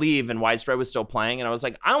 we're going to leave. And Widespread was still playing. And I was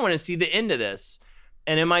like, I want to see the end of this.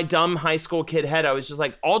 And in my dumb high school kid head, I was just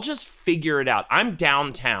like, I'll just figure it out. I'm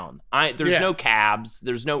downtown. There's no cabs.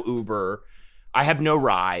 There's no Uber. I have no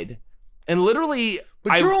ride. And literally...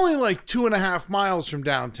 But you're only like 2.5 miles from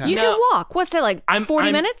downtown. You can walk. What's that, like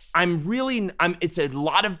 40 minutes? It's a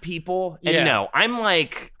lot of people. And no,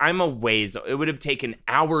 I'm a ways. It would have taken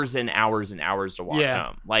hours and hours and hours to walk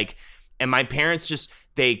home. Like, and my parents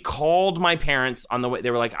they called my parents on the way. They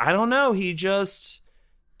were like, I don't know. He just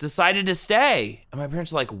decided to stay. And my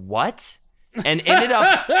parents were like, what? And ended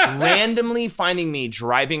up randomly finding me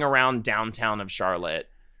driving around downtown of Charlotte.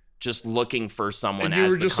 Just looking for someone. And you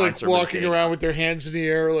were just like walking around with your hands in the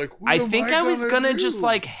air, like. I think I was gonna just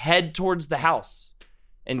like head towards the house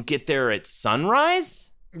and get there at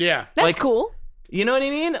sunrise. Yeah, that's cool. You know what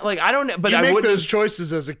I mean? Like I don't know, but you I make wouldn't. Those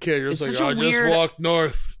choices as a kid. You're just like, I just walked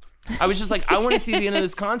north. I was just like, I want to see the end of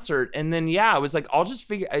this concert, and then I was like, I'll just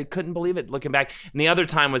figure. I couldn't believe it looking back. And the other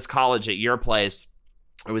time was college at your place.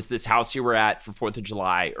 It was this house you were at for 4th of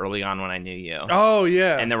July early on when I knew you. Oh,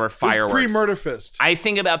 yeah. And there were fireworks. Pre-Murder Fist. I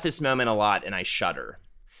think about this moment a lot and I shudder.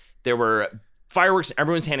 There were fireworks.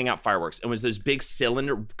 Everyone's handing out fireworks. It was those big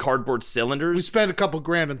cardboard cylinders. We spent a couple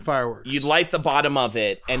grand in fireworks. You'd light the bottom of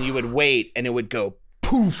it and you would wait and it would go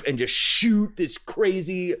poof and just shoot this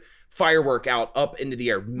crazy firework out up into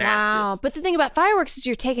the air. Massive. Wow. But the thing about fireworks is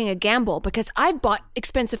you're taking a gamble because I've bought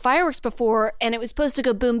expensive fireworks before and it was supposed to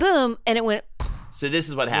go boom, boom, and it went... So this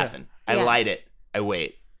is what happened. I light it. I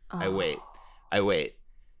wait. I wait.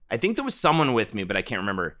 I think there was someone with me, but I can't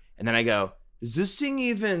remember. And then I go, is this thing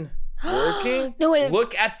even working? No,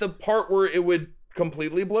 look at the part where it would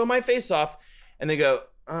completely blow my face off. And they go,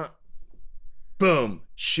 boom,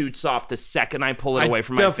 shoots off the second I pull it away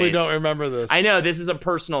from my face. I definitely don't remember this. I know, this is a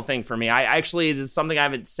personal thing for me. This is something I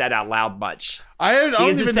haven't said out loud much. I don't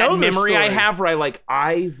even know this memory story. I have where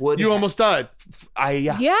I would... You almost died.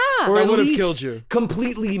 Yeah. Or I would have killed you.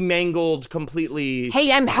 Completely mangled,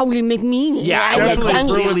 Hey, I'm Holden McNeely. Yeah, I definitely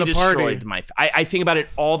completely the party. destroyed my... I think about it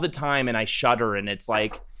all the time and I shudder and it's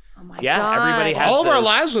like... Oh my God. Everybody has all of our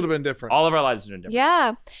lives would have been different. All of our lives would have been different.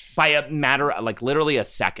 Yeah. By a matter, like literally a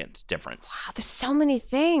second difference. Wow, there's so many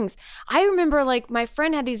things. I remember like my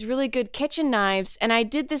friend had these really good kitchen knives and I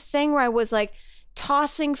did this thing where I was like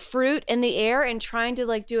tossing fruit in the air and trying to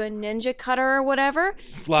like do a ninja cutter or whatever.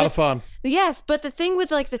 A lot of fun. Yes, but the thing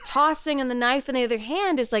with like the tossing and the knife in the other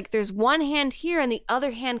hand is like there's one hand here and the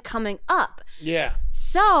other hand coming up. Yeah.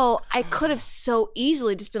 So I could have so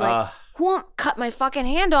easily just been like, cut my fucking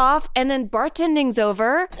hand off, and then bartending's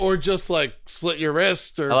over. Or just like slit your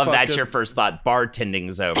wrist. Or I love that's your first thought.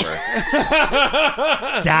 Bartending's over.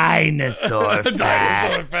 Dinosaur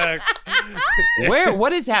facts.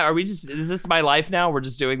 What is happening? Are we just? Is this my life now? We're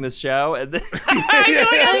just doing this show, and then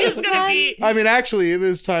I mean, actually, it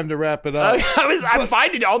is time to wrap it up. I'm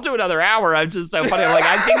fine. I'll do another hour. I'm just so funny. Like,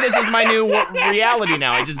 I think this is my new reality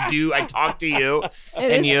now. I talk to you.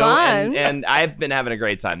 It is fun. And I've been having a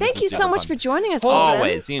great time. Thank you so much for joining us.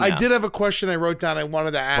 Always. You know. I did have a question I wrote down. I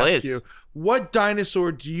wanted to ask you. What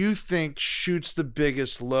dinosaur do you think shoots the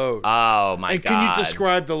biggest load? Oh, my God. And can you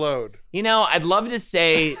describe the load? You know, I'd love to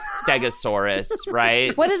say Stegosaurus,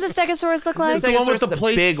 right? What does a Stegosaurus look like? The one with the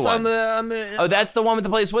plates big one. on the... Oh, that's the one with the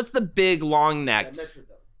plates. What's the big, long-necked?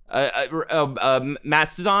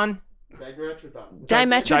 Mastodon?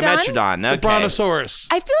 Dimetrodon? Okay. The Brontosaurus.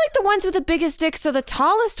 I feel like the ones with the biggest dicks are the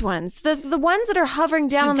tallest ones. The ones that are hovering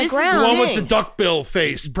down on the ground. The one with the duckbill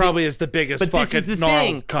face probably is the biggest fucking this is the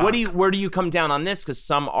thing. Where do you come down on this? Because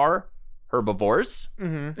some are herbivores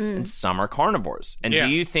and some are carnivores. And do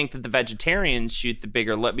you think that the vegetarians shoot the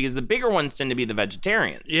bigger load? Because the bigger ones tend to be the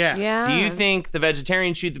vegetarians. Yeah. Do you think the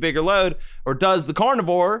vegetarians shoot the bigger load, or does the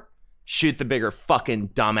carnivore shoot the bigger fucking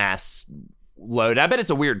dumbass load? I bet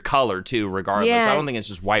it's a weird color too, regardless. I don't think it's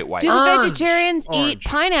just white. Do the vegetarians eat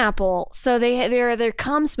pineapple so their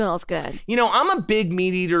cum smells good? You know, I'm a big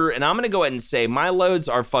meat eater, and I'm gonna go ahead and say my loads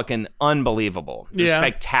are fucking unbelievable. They're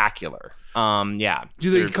spectacular. Do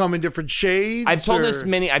they come in different shades? I've told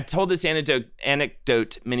this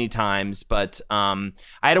anecdote many times, but I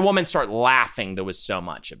had a woman start laughing. There was so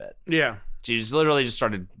much of it. Yeah. She just literally just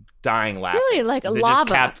started dying laughing. Really? Like lava? It just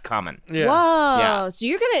kept coming. Yeah. Whoa. Yeah. So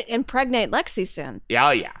you're going to impregnate Lexi soon. Yeah,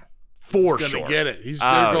 oh yeah. For He's sure. gonna get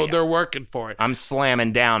it. They're working for it. I'm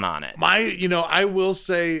slamming down on it. I will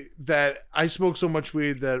say that I smoke so much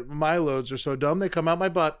weed that my loads are so dumb they come out my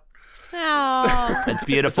butt. Oh. That's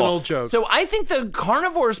beautiful. It's an old joke. So I think the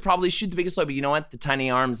carnivores probably shoot the biggest load, but you know what? The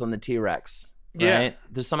tiny arms on the T-Rex. Right? Yeah.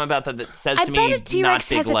 There's something about that says I to me, bet a T-Rex not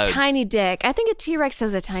big has loads. a tiny dick. I think a T-Rex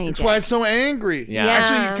has a tiny dick. That's why it's so angry. Yeah.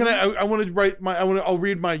 Actually, I want to write I'll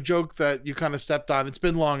read my joke that you kind of stepped on. It's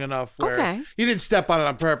been long enough where you didn't step on it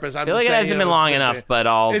on purpose. I feel like it hasn't been long enough, but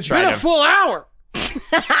It's been a full hour.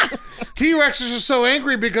 T-Rexes are so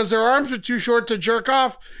angry because their arms are too short to jerk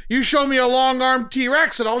off. You show me a long-armed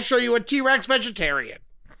T-Rex and I'll show you a T-Rex vegetarian.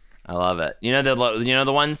 I love it. You know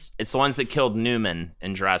the ones? It's the ones that killed Newman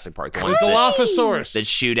in Jurassic Park. The ones the Dilophosaurus that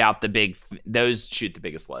shoot out the big. Those shoot the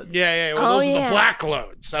biggest loads. Yeah. Well, those are the black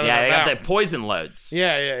loads. They got the poison loads.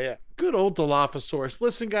 Yeah. Good old Dilophosaurus.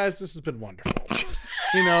 Listen, guys, this has been wonderful.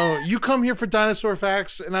 You come here for dinosaur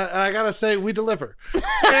facts, and I gotta say, we deliver.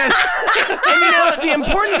 And the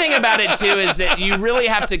important thing about it too is that you really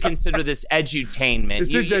have to consider this edutainment.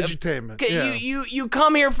 It's edutainment. You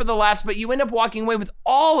come here for the laughs, but you end up walking away with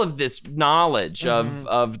all of this knowledge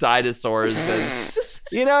of dinosaurs. And,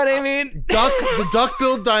 you know what I mean? The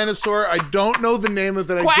duck-billed dinosaur. I don't know the name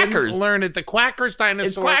of it. Quackers. I didn't learn it. The Quackers dinosaur.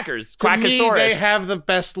 It's Quackers. To me, Quackosaurus. they have the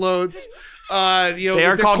best loads. They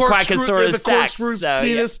are called Quackosaurus the sacks. corkscrew's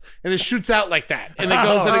penis, and it shoots out like that, and it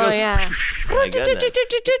goes. My goodness.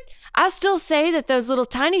 I still say that those little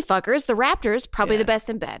tiny fuckers, the raptors, probably the best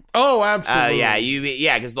in bed. Oh, absolutely.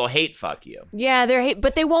 Because they'll hate fuck you. Yeah,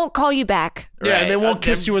 but they won't call you back. Yeah, and they won't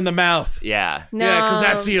kiss you in the mouth. Yeah. No. Yeah, because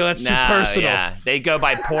that's too personal. Yeah. They go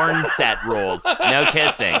by porn set rules. No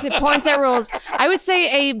kissing. The porn set rules. I would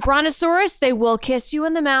say a brontosaurus, they will kiss you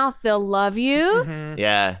in the mouth. They'll love you. Mm-hmm.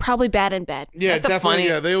 Yeah. Probably bad in bed. Yeah, definitely.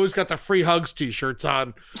 Yeah, they always got the free hugs t-shirts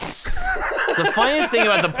on. It's the funniest thing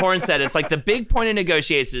about the porn set. It's like the big point of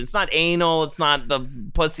negotiation. It's not anal. It's not the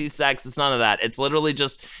pussy sex. It's none of that. It's literally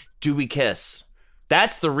just, do we kiss?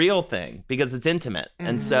 That's the real thing because it's intimate.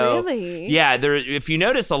 And so, if you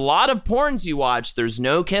notice a lot of porns you watch, there's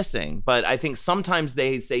no kissing. But I think sometimes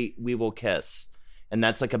they say, we will kiss. And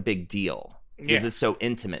that's like a big deal because it's so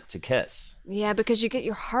intimate to kiss. Yeah, because you get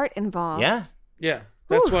your heart involved. Yeah. Yeah.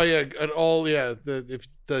 That's why if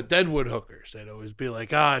the Deadwood hookers, they'd always be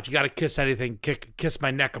like, if you got to kiss anything, kiss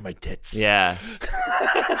my neck or my tits. Yeah.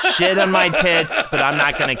 Shit on my tits, but I'm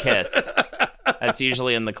not going to kiss. That's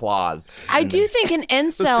usually in the claws. I do think an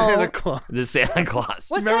incel. The Santa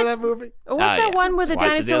Claus. Remember that movie? What's that one with the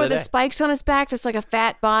dinosaur with the spikes on his back that's like a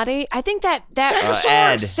fat body? I think that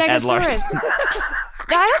Stegosaurus. Ed Larson.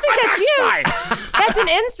 No, I don't think that's you. That's an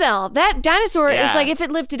incel. That dinosaur is like, if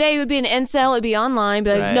it lived today, it would be an incel. It'd be online,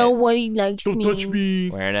 but like, nobody likes me. Don't touch me.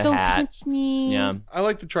 Wearing a Don't hat. touch me. Yeah. I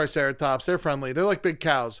like the Triceratops. They're friendly. They're like big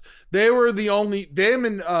cows. They were the only, them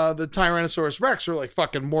and the Tyrannosaurus Rex are like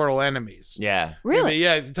fucking mortal enemies. Yeah. Really?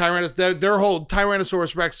 Yeah, their whole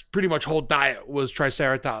Tyrannosaurus Rex pretty much whole diet was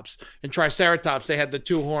Triceratops. And Triceratops, they had the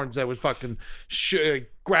two horns that would fucking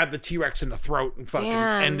grab the T-Rex in the throat and fucking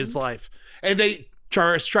end his life. And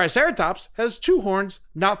Triceratops has two horns,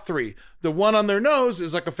 not three. The one on their nose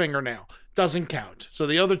is like a fingernail. Doesn't count. So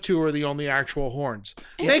the other two are the only actual horns.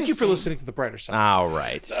 Thank you for listening to The Brighter Side. All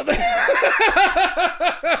right.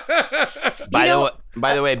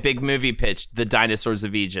 By the way, big movie pitch, The Dinosaurs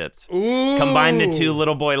of Egypt. Ooh. Combine the two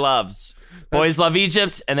little boy loves. Boys love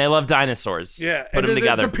Egypt and they love dinosaurs. Yeah. Put them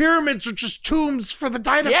together. The pyramids are just tombs for the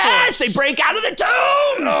dinosaurs. Yes, they break out of the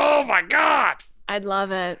tombs. Oh my God. I'd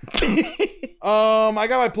love it. I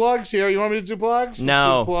got my plugs here. You want me to do plugs?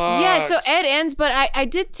 No. Yeah, so Ed ends, but I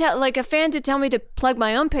did tell, like, a fan did tell me to plug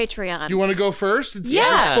my own Patreon. You want to go first?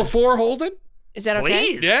 Yeah. Before Holden? Is that okay?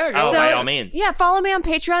 Please. Yeah. Oh, by all means. Yeah, follow me on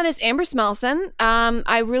Patreon. It's Amber Smelson.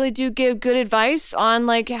 I really do give good advice on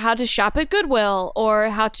like how to shop at Goodwill or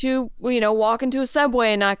how to, walk into a Subway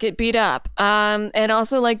and not get beat up. And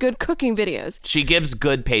also like good cooking videos. She gives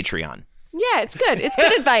good Patreon. Yeah, it's good. It's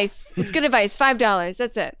good advice. It's good advice. $5.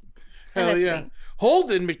 That's it. And Hell that's yeah. me.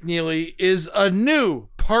 Holden McNeely is a new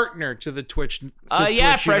partner to the Twitch.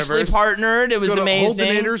 Yeah, freshly universe. partnered. It was Go to amazing.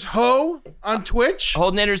 Holdenators Ho on Twitch.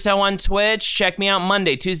 Holdenators Ho on Twitch. Check me out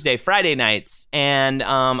Monday, Tuesday, Friday nights. And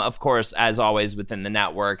of course, as always within the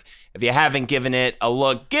network, if you haven't given it a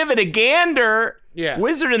look, give it a gander. Yeah.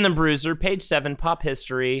 Wizard and the Bruiser, page 7, pop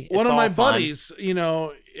history. One It's of all my fun. buddies,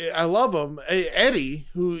 I love him. Eddie,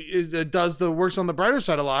 who works on the Brighter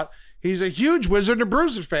Side a lot. He's a huge Wizard and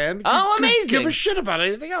Bruiser fan. Oh, amazing. Give a shit about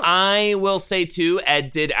anything else. I will say, too, Ed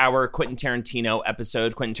did our Quentin Tarantino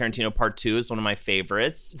episode. Quentin Tarantino Part 2 is one of my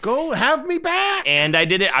favorites. Go have me back. And I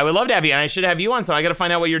did it. I would love to have you, and I should have you on, so I got to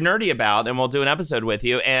find out what you're nerdy about, and we'll do an episode with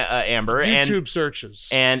you, Amber. YouTube searches.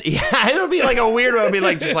 And yeah, it'll be like a weird one. It'll be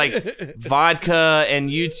like just like vodka and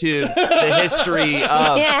YouTube, the history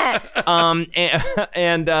of. Yeah.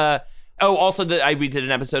 Also, we did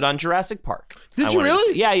an episode on Jurassic Park. Did you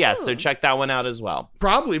really? Yeah. So check that one out as well.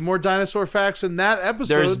 Probably more dinosaur facts in that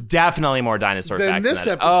episode. There's definitely more dinosaur than facts this in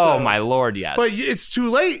that. episode. Oh my lord, yes. But it's too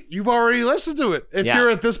late. You've already listened to it. If Yeah. you're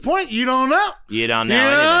at this point, you don't know. You don't know. You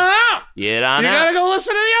don't know. You don't You know. gotta go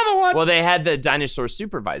listen to the other one. Well, they had the dinosaur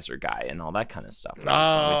supervisor guy and all that kind of stuff. Which is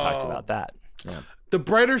fun. We talked about that. Yeah. The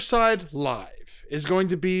Brighter Side Live is going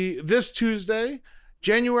to be this Tuesday,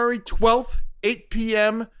 January 12th, 8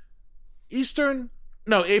 p.m. Eastern.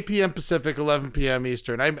 No, 8 p.m. Pacific, 11 p.m.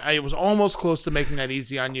 Eastern. I was almost close to making that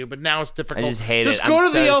easy on you, but now it's difficult. I just hate just it. Go I'm to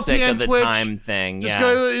so the LPN sick of the Twitch. time thing. Just Yeah.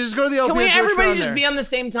 go to the LPN Can we Twitch. everybody on just there. be on the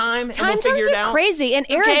same time? And Time we'll figure zones it are out? crazy. And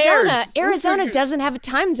cares? Arizona doesn't have a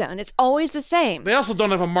time zone. It's always the same. They also don't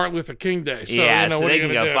have a Martin Luther King Day, so Yeah, so so what they are you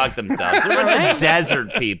can gonna go do? fuck themselves. They're a bunch of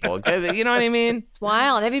desert people. You know what I mean? It's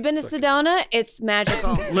wild. Have you been to Sedona? It's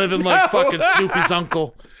magical. Living like fucking Snoopy's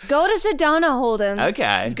uncle. Go to Sedona, Holden.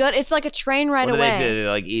 Okay. Good. It's like a train ride What do away. they do? They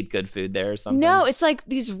like eat good food there or something? No, it's like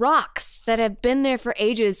these rocks that have been there for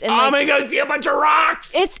ages. And I'm like, gonna go see a bunch of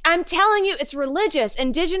rocks. I'm telling you, it's religious.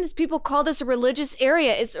 Indigenous people call this a religious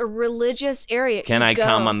area. It's a religious area. Can You I go.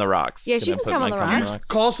 come on the rocks? Yes, you I can put come my on the cum rocks.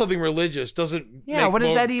 Call something religious doesn't Yeah, make what is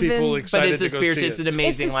more that people even? excited But it's a to go spirit. see It's it. an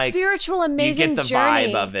amazing It's a like spiritual, amazing you get the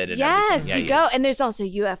journey. vibe of it. And yes, everything. you go, and there's also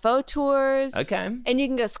UFO tours. Okay. And you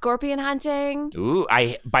can go scorpion hunting. Ooh,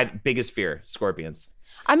 biggest fear, scorpions.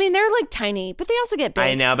 I mean, they're like tiny, but they also get big.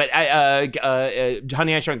 I know, but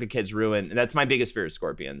Honey, I Shrunk the Kids ruined. That's my biggest fear, is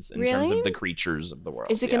scorpions in terms Really? of the creatures of the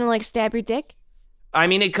world. Is it Yeah. gonna like stab your dick? I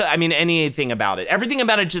mean, it could. I mean, anything about it. Everything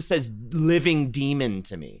about it just says living demon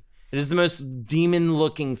to me. It is the most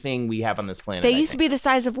demon-looking thing we have on this planet. They used to be the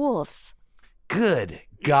size of wolves. Good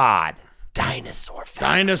God, dinosaur facts.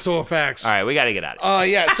 Dinosaur facts. All right, we got to get out of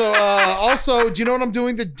here. Yeah. So also, do you know what I'm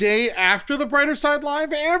doing the day after the Brighter Side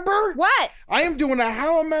Live, Amber? What? I am doing a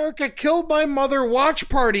How America Killed My Mother watch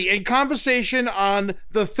party and conversation on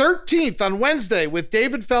the 13th on Wednesday with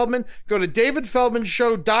David Feldman. Go to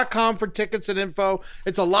davidfeldmanshow.com for tickets and info.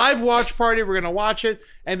 It's a live watch party. We're going to watch it.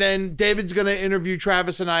 And then David's going to interview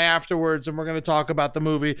Travis and I afterwards, and we're going to talk about the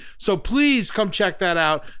movie. So please come check that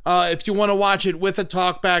out. If you want to watch it with a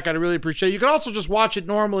talk back, I'd really appreciate it. You can also just watch it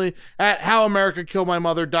normally at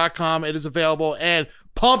howamericakilledmymother.com. It is available. And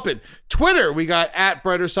pumping. Twitter, we got at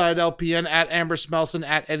Brighter Side LPN, at Amber Smelson,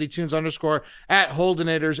 at Eddie Tunes _ at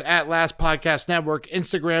Holdenators, at Last Podcast Network.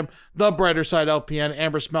 Instagram, The Brighter Side LPN,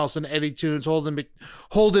 Amber Smelson, Eddie Tunes, Holden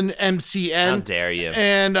MCN. How dare you?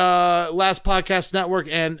 And Last Podcast Network.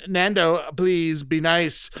 And Nando, please be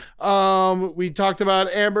nice. We talked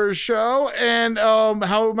about Amber's show and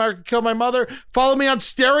How America Killed My Mother. Follow me on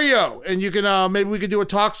Stereo, and you can maybe we could do a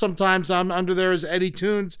talk sometimes. I'm under there as Eddie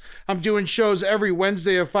Tunes. I'm doing shows every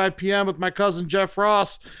Wednesday at 5 p.m. with my cousin Jeff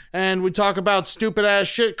Ross, and we talk about stupid ass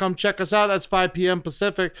shit. Come check us out. That's 5 p.m.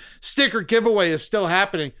 Pacific. Sticker giveaway is still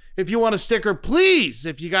happening. If you want a sticker, please,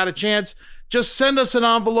 if you got a chance, just send us an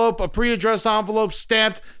envelope, a pre-addressed envelope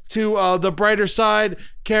stamped to The Brighter Side,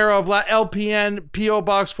 care of LPN, P.O.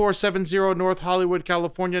 Box 470, North Hollywood,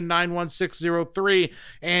 California, 91603,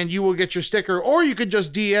 and you will get your sticker. Or you could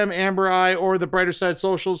just DM Amber I or The Brighter Side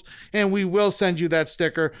socials, and we will send you that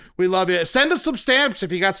sticker. We love you. Send us some stamps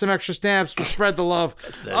if you got some extra stamps. We'll spread the love.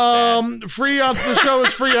 That's so sad. Free on the show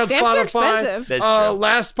is free on Stamps Spotify. are expensive. That's true.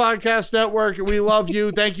 Last Podcast Network, we love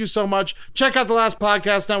you. Thank you so much. Check out the Last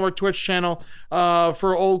Podcast Network Twitch channel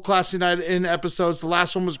for old Classy Night In episodes. The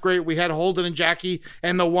last one was great. We had Holden and Jackie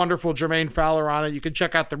and the wonderful Jermaine Fowler on it. You can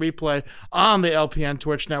check out the replay on the LPN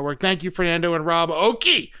Twitch Network. Thank you, Fernando and Rob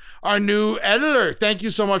Oki, our new editor. Thank you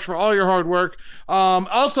so much for all your hard work.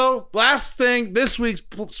 Also, last thing, this week's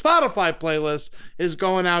Spotify playlist is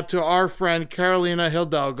going out to our friend Carolina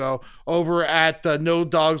Hidalgo over at the No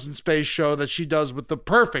Dogs in Space show that she does with the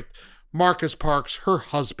perfect Marcus Parks, her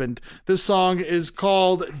husband. This song is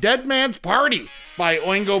called Dead Man's Party by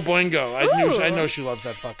Oingo Boingo. I know she loves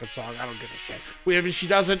that fucking song. I don't give a shit. If she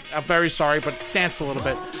doesn't, I'm very sorry, but dance a little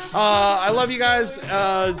bit. I love you guys.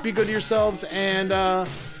 Be good to yourselves, and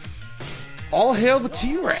all hail the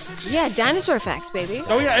T-Rex. Yeah, dinosaur facts, baby.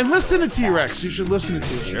 Oh, yeah, and listen to T-Rex. You should listen to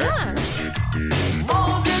T-Rex. Sure. Yeah.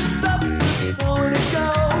 All this stuff before it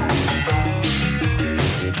goes.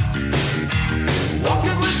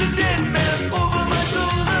 Walking with the dead man over my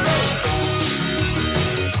shoulder.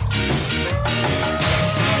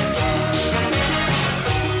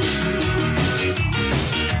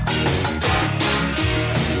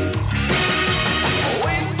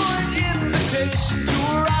 Wait for an invitation to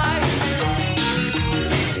arrive.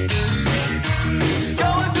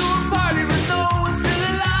 Going to a party with no one still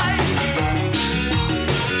alive.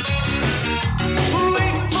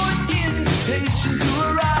 Wait for an invitation to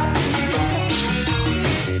arrive.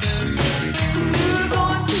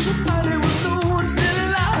 Going to a party with no one still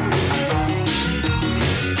alive.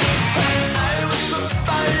 I was struck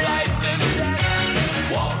by lightning,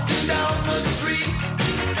 walking down the street.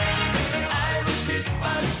 I was hit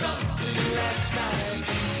by something last night in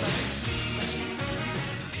my sleep.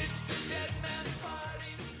 It's a dead man's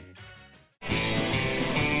party.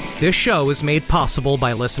 This show is made possible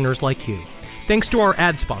by listeners like you. Thanks to our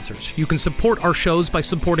ad sponsors, you can support our shows by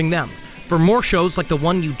supporting them. For more shows like the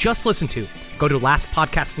one you just listened to, go to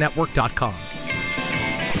lastpodcastnetwork.com.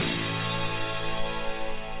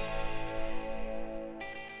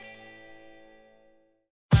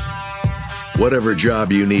 Whatever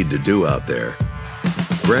job you need to do out there,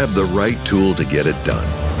 grab the right tool to get it done.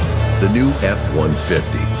 The new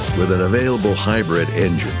F-150 with an available hybrid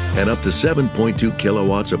engine and up to 7.2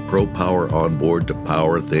 kilowatts of Pro Power on board to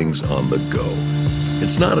power things on the go.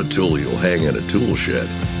 It's not a tool you'll hang in a tool shed,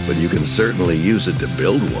 but you can certainly use it to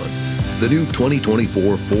build one. The new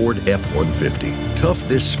 2024 Ford F-150. Tough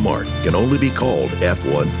this smart can only be called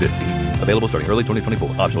F-150. Available starting early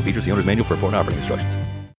 2024. Optional features, the owner's manual for important operating instructions.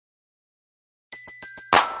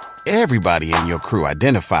 Everybody in your crew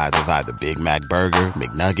identifies as either Big Mac Burger,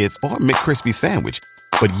 McNuggets, or McCrispy Sandwich.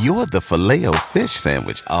 But you're the Filet-O-Fish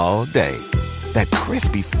Sandwich all day. That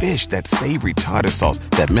crispy fish, that savory tartar sauce,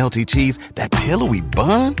 that melty cheese, that pillowy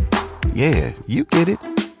bun. Yeah, you get it.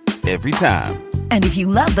 Every time. And if you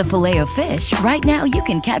love the Filet-O-Fish, right now you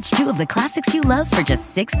can catch two of the classics you love for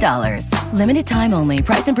just $6. Limited time only.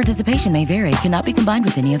 Price and participation may vary. Cannot be combined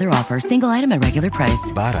with any other offer. Single item at regular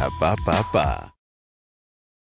price. Ba-da-ba-ba-ba.